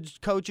 the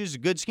good coaches, the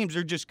good schemes,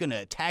 they're just going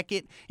to attack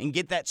it and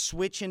get that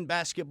switch in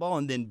basketball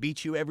and then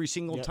beat you every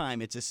single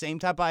time. It's the same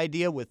type of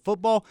idea with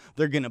football.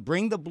 They're going to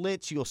bring the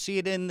blitz. You'll see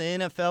it in the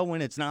NFL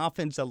when it's an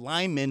offensive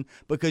lineman,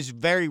 because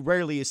very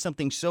rarely is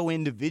something so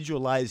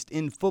individualized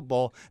in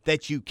football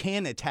that you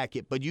can attack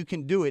it, but you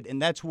can do it.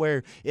 And that's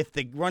where, if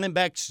the running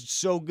back's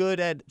so good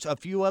at a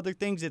few other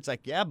things, it's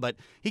like, but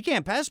he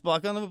can't pass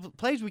block on the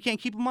plays. We can't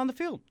keep him on the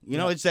field.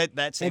 It's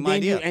that same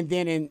idea. And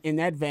then in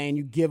that vein,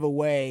 you give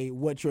away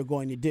what you're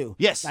going to do.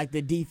 Yes. Like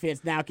the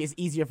defense now, it's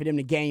easier for them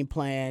to game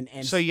plan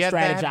and So you have to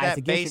have strategize that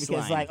against it,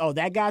 because baseline. it's like,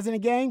 that guy's in the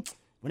game.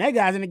 When that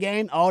guy's in the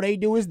game, all they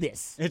do is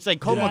this. It's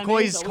like Colt You know what I mean?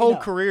 McCoy's So we whole know.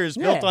 career is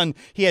built Yeah. on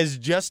he has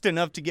just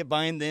enough to get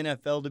by in the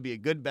NFL to be a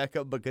good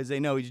backup, because they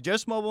know he's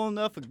just mobile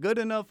enough, a good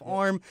enough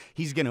arm.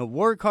 He's going to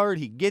work hard.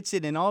 He gets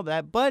it and all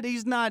that, but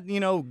he's not,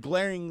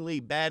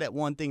 glaringly bad at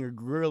one thing or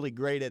really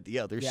great at the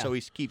other, so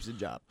he keeps the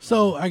job.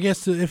 So I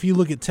guess if you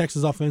look at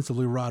Texas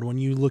offensively, Rod, when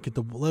you look at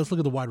let's look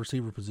at the wide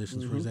receiver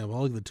positions, for example.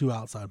 I'll look at the two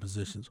outside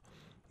positions.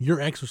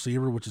 Your X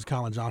receiver, which is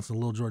Colin Johnson,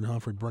 Lil Jordan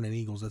Humphrey, Brennan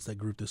Eagles, that's that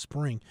group this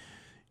spring.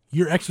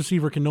 Your X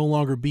receiver can no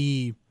longer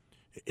be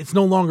 – it's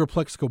no longer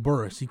Plexico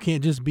Burress. You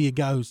can't just be a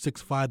guy who's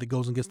 6'5" that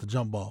goes and gets the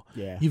jump ball.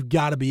 Yeah. You've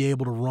got to be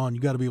able to run.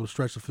 You've got to be able to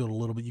stretch the field a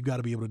little bit. You've got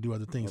to be able to do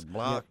other things.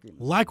 Block.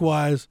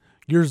 Likewise,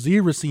 your Z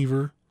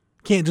receiver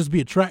can't just be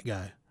a track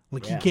guy.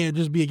 Like, he can't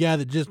just be a guy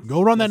that just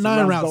go run that He 9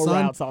 runs route, go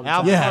son. routes all the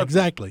Alvin time. Yeah, Harper.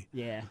 exactly.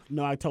 Yeah.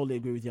 No, I totally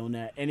agree with you on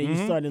that. And then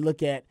you start to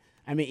look at,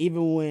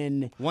 even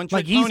when One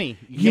Like trick pony.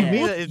 you can't be-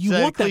 want, it's you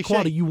a want that cliche.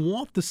 quality. You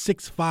want the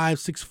 6'5",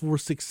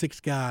 6'4",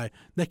 6'6" guy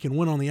that can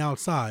win on the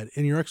outside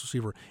in your X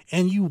receiver,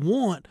 and you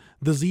want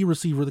the Z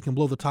receiver that can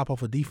blow the top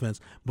off a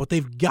defense. But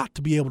they've got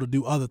to be able to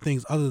do other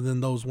things other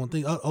than those one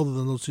thing, other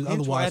than those two.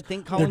 Hence why I Otherwise,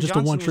 think they're Colin just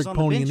Johnson a one trick was on the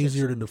pony and bench at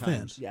easier to certain defend.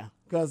 times. Yeah,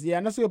 because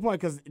that's a good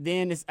point. Because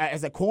then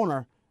as a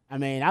corner,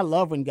 I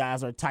love when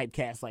guys are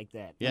typecast like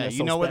that. Yeah, They're you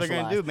so know what they're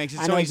gonna specialized. do. Makes it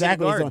I so know easy to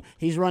exactly what he's guard. doing.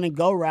 He's running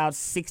go routes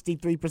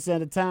 63% of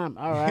the time.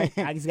 All right,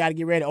 I just got to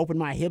get ready to open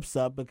my hips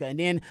up, and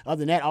then other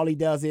than that, all he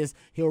does is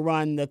he'll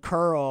run the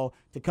curl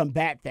to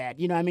combat that.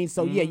 You know what I mean?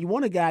 So you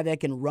want a guy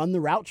that can run the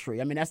route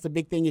tree. That's the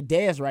big thing at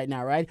Dez right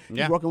now, right?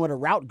 Yeah. He's working with a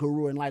route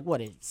guru in his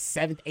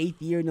 7th, 8th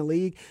year in the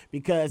league,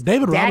 because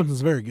David Dak-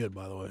 Robinson's very good,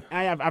 by the way.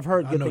 I've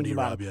heard I good know things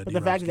about D-Rob, him. yeah, But the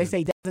D-Rob's fact that they good. say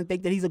he doesn't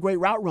think that he's a great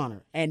route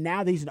runner, and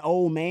now that he's an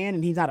old man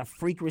and he's not a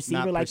freak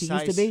receiver Not like he used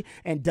to precise. be,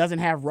 and doesn't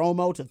have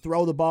Romo to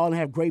throw the ball and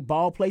have great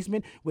ball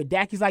placement, with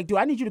Dak, he's like, dude,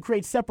 I need you to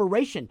create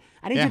separation.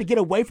 I need you to get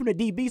away from the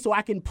DB so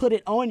I can put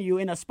it on you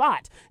in a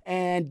spot.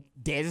 And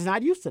Dez is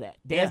not used to that.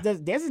 Dez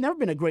has never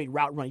been a great route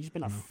route runner. He's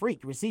been a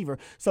freak receiver.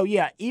 So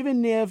yeah,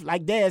 even if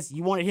like Dez,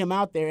 you wanted him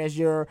out there as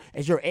your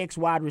X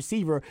wide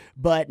receiver,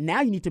 but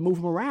now you need to move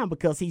him around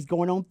because he's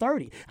going on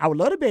 30. I would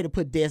love to be able to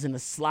put Dez in the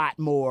slot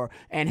more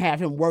and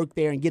have him work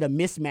there and get a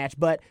mismatch,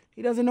 but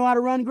he doesn't know how to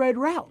run great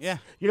routes. Yeah.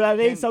 You know what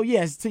I mean? So,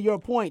 yes, to your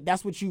point,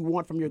 that's what you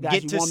want from your guys.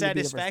 Get you to want them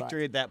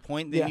satisfactory at that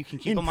point, then you can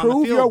keep Improve them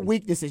on the field. your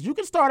weaknesses. You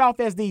can start off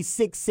as the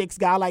 6'6"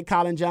 guy like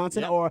Colin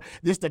Johnson or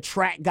just the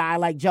track guy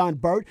like John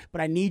Burt,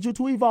 but I need you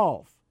to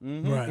evolve.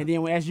 Right. And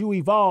then as you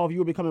evolve,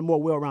 you're becoming a more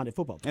well-rounded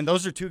football player. And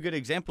those are two good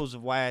examples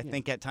of why I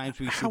think at times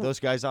we see those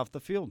guys off the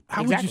field.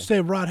 How would you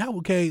say, Rod?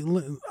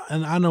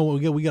 And I know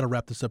we got to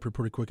wrap this up here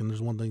pretty quick, and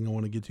there's one thing I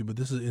want to get to, but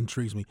this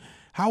intrigues me.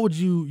 How would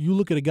you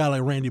look at a guy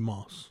like Randy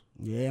Moss?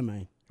 Yeah,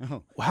 man.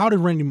 How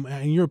did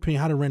in your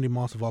opinion, how did Randy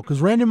Moss evolve?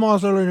 Because Randy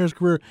Moss earlier in his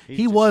career,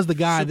 he was the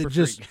guy that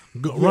just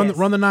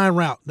run the 9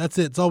 route. That's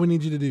it. That's all we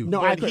need you to do.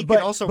 No, But he could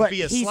also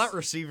be a slot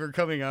receiver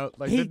coming out.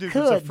 Like he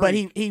could, but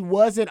he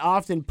wasn't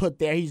often put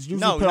there. He's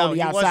usually put on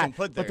the outside. Wasn't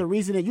put there. But the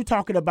reason that you're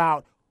talking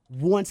about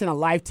once in a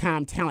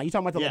lifetime talent. You're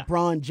talking about the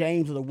LeBron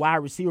James or the wide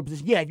receiver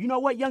position. Yeah, you know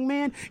what, young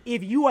man?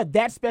 If you are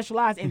that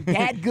specialized and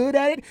that good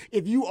at it,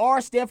 if you are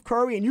Steph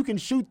Curry and you can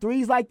shoot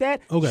threes like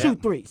that,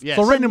 shoot threes. Yes.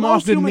 So Randy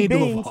Moss didn't need to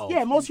evolve.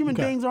 Yeah, most human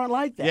beings aren't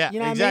like that. Yeah, you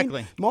know what exactly.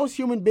 I mean? Most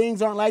human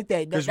beings aren't like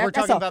that. Because we're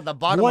talking about the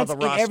bottom of the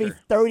roster. Once in every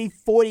 30,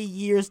 40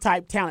 years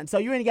type talent. So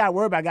you ain't got to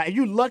worry about guys. If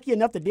you're lucky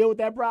enough to deal with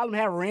that problem,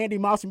 have Randy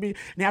Moss and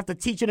have to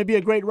teach him to be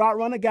a great route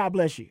runner, God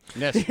bless you.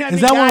 Yes. You know what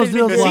Is that one of those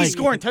deals Because like he's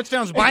scoring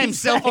touchdowns by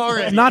himself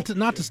already. Not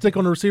to stick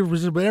on the receiver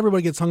position, but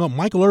everybody gets hung up.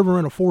 Michael Irvin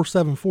ran a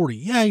 4.7 40.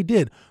 Yeah, he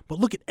did. But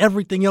look at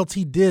everything else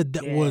he did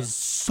that was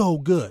so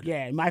good.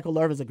 Yeah, Michael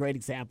Irvin's a great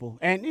example.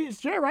 And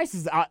Jerry Rice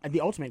is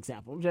the ultimate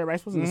example. Jerry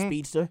Rice wasn't a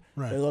speedster.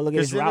 Right. Look at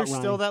his route there's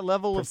still that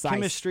level Precise. of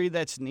chemistry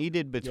that's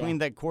needed between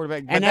that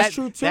quarterback. But And that's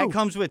true, too. That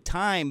comes with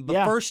time.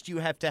 But first you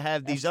have to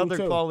have these That's true,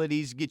 other too.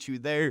 qualities get you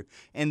there.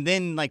 And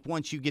then, like,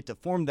 once you get to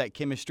form that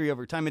chemistry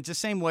over time, it's the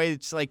same way.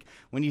 It's like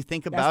when you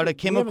think about a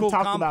chemical we haven't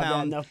talked compound. about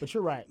that enough, but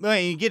you're right. Well,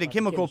 you get a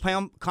chemical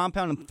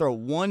compound and throw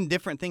one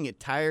different thing, it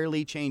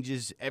entirely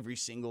changes every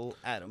single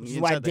atom. This is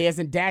why Dez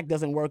and Dak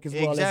doesn't work as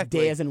well as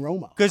Dez and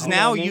Roma. Because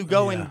now you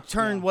go and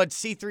turn what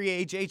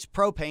C3H8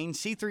 propane,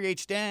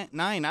 C3H9,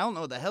 I don't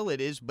know what the hell it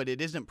is, but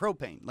it isn't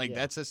propane. Like,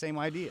 that's the same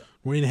idea.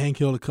 We need Hank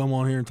Hill to come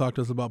on here and talk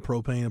to us about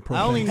propane and propane.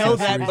 I only know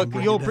that, accessories but and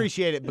break you'll it down.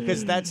 appreciate it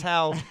because that's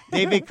how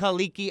David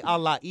Kaliki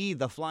Ala'i,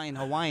 the Flying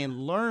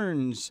Hawaiian,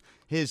 learns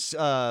his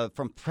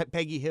from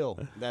Peggy Hill,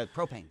 that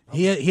propane.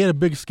 He had a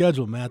big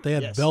schedule, Matt. They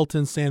had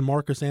Belton, San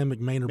Marcos, and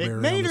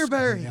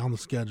McManerberry on the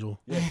schedule.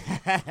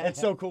 It's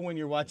so cool when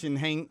you're watching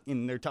Hank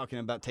and they're talking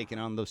about taking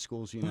on those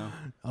schools, you know.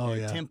 Oh,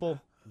 yeah. Temple.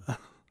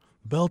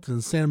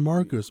 Belton, San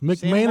Marcos,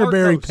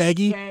 McManerberry, Marcos.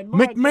 Peggy, San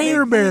Marcos.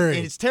 McManerberry.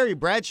 And it's Terry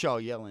Bradshaw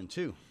yelling,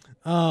 too.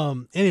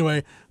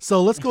 Anyway,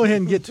 so let's go ahead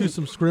and get to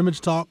some scrimmage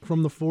talk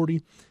from the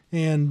 40.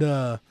 And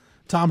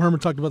Tom Herman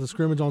talked about the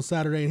scrimmage on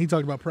Saturday, and he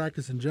talked about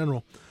practice in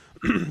general.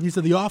 He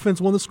said the offense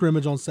won the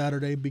scrimmage on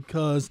Saturday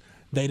because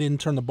they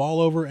didn't turn the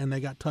ball over and they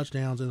got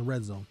touchdowns in the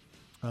red zone.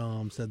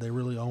 Said they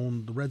really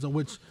owned the red zone,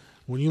 which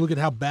when you look at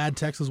how bad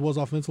Texas was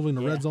offensively in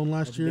the red zone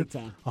last year,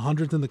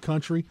 100th in the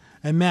country.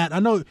 And Matt,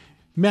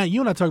 you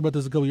and I talked about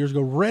this a couple years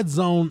ago. Red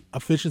zone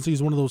efficiency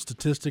is one of those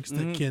statistics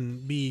that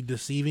can be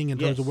deceiving in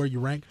terms of where you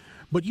rank.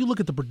 But you look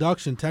at the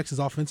production Texas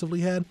offensively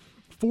had,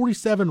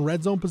 47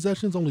 red zone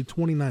possessions, only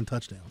 29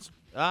 touchdowns.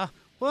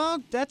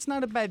 Well, that's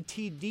not a bad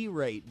TD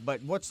rate,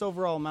 but what's the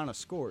overall amount of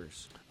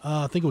scores?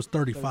 I think it was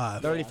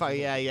 35. 35,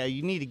 yeah.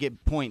 You need to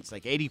get points,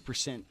 like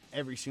 80%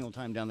 every single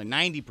time down there.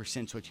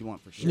 90% is what you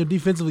want for sure. You know,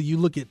 defensively, you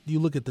look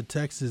at the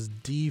Texas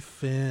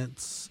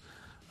defense.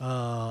 One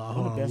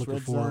of the best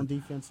red zone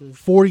defenses.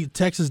 40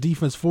 Texas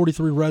defense,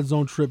 43 red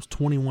zone trips,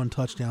 21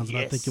 touchdowns, and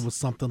I think it was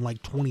something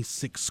like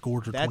 26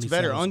 scores or 27 That's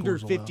better, under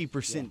scores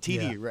 50%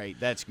 TD rate.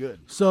 That's good.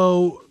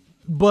 So,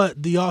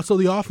 but the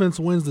offense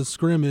wins the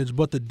scrimmage,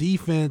 but the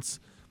defense,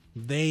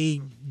 they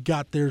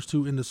got theirs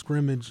too in the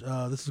scrimmage.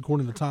 This is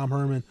according to Tom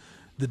Herman.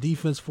 The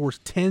defense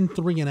forced 10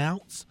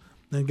 3-and-outs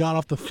and got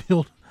off the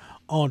field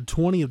on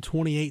 20 of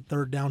 28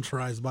 third down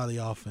tries by the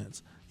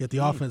offense. Yet the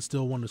offense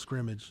still won the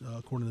scrimmage,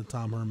 according to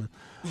Tom Herman.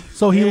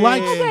 So he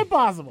likes. How's that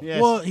possible?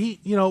 Yes.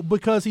 Well,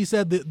 because he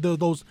said that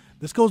those.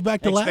 This goes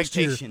back to last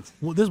year.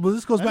 Well,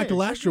 this goes back to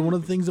last year. One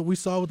of the things that we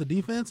saw with the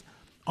defense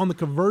on the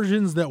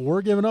conversions that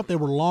were given up, they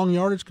were long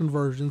yardage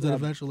conversions that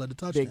eventually led to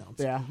touchdowns.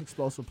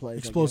 Explosive plays.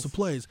 Explosive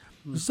plays.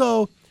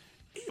 So,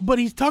 but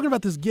he's talking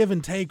about this give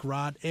and take,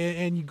 Rod,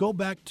 and you go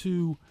back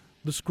to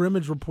the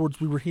scrimmage reports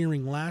we were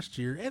hearing last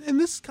year, and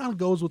this kind of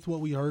goes with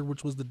what we heard,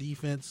 which was the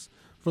defense.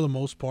 For the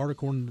most part,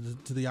 according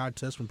to the eye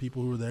test from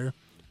people who were there,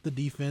 the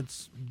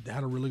defense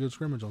had a really good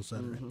scrimmage on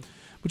Saturday.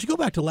 But you go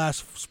back to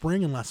last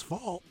spring and last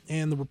fall,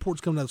 and the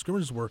reports coming out of the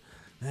scrimmages were,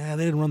 they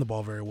didn't run the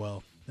ball very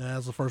well. That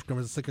was the first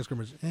scrimmage. The second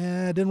scrimmage,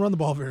 didn't run the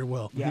ball very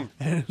well. Yeah.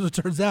 And as it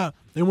turns out,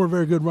 they weren't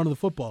very good running the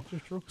football.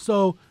 That's true.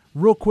 So,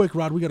 real quick,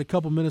 Rod, we got a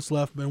couple minutes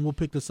left, and we'll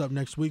pick this up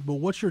next week. But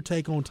what's your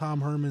take on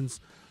Tom Herman's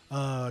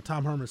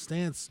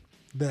stance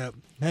that,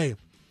 hey,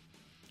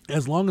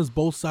 As long as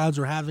both sides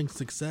are having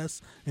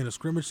success in a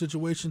scrimmage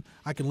situation,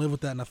 I can live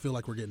with that, and I feel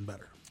like we're getting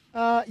better.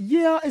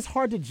 Yeah, it's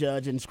hard to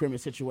judge in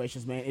scrimmage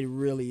situations, man. It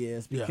really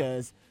is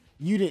because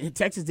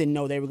Texas didn't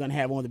know they were going to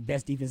have one of the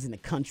best defenses in the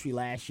country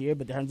last year,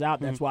 but it turns out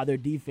that's why their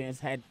defense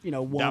had,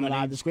 won a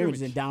lot of the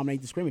scrimmages and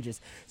dominated the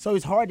scrimmages. So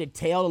it's hard to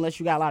tell unless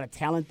you got a lot of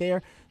talent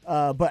there.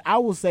 But I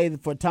will say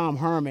that for Tom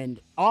Herman,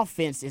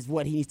 offense is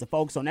what he needs to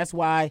focus on. That's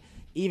why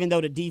even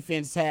though the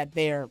defense had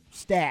their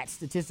stats,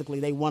 statistically,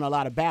 they won a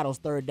lot of battles,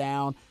 third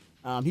down.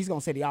 He's going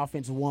to say the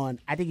offense won.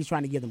 I think he's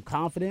trying to give them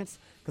confidence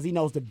because he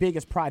knows the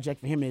biggest project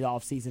for him in the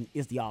offseason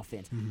is the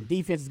offense. The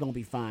defense is going to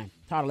be fine.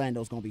 Todd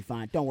Orlando's going to be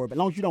fine. Don't worry. But as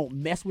long as you don't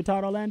mess with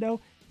Todd Orlando,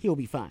 he'll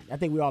be fine. I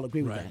think we all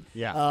agree with that.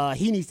 Yeah.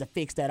 He needs to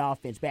fix that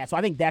offense bad. So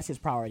I think that's his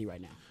priority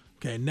right now.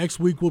 Okay, next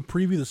week we'll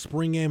preview the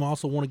spring game. I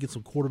also want to get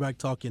some quarterback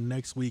talk in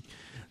next week.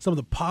 Some of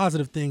the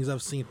positive things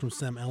I've seen from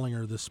Sam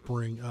Ehlinger this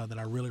spring that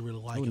I really,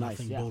 really like and I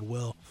think bode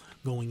well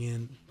going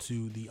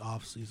into the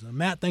offseason.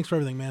 Matt, thanks for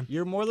everything, man.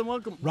 You're more than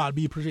welcome. Rod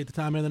B, appreciate the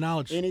time and the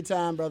knowledge.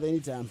 Anytime, brother,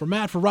 anytime. For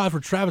Matt, for Rod, for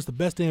Travis, the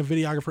best damn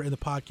videographer in the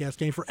podcast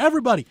game. For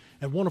everybody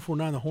at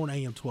 104.9 The Horn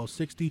AM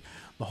 1260,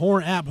 the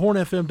Horn app,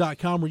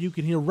 hornfm.com, where you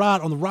can hear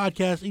Rod on the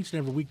Rodcast each and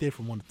every weekday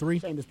from 1 to 3.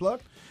 Shameless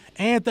plug.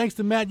 And thanks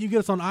to Matt, you get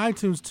us on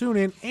iTunes,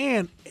 TuneIn,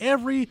 and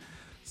every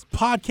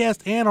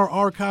podcast and our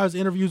archives,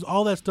 interviews,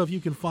 all that stuff you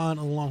can find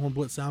on the Longhorn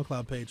Blitz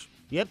SoundCloud page.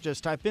 Yep,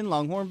 just type in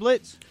Longhorn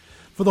Blitz.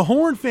 For the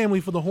Horn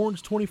family, for the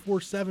Horns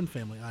 24/7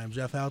 family, I am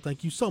Jeff Howe.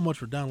 Thank you so much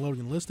for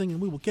downloading and listening,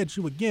 and we will catch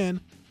you again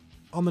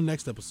on the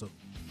next episode.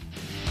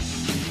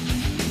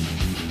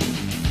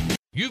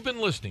 You've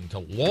been listening to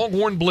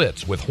Longhorn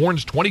Blitz with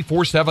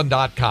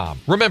Horns247.com.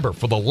 Remember,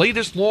 for the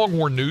latest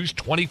Longhorn news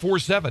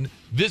 24/7,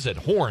 visit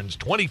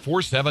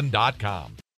Horns247.com.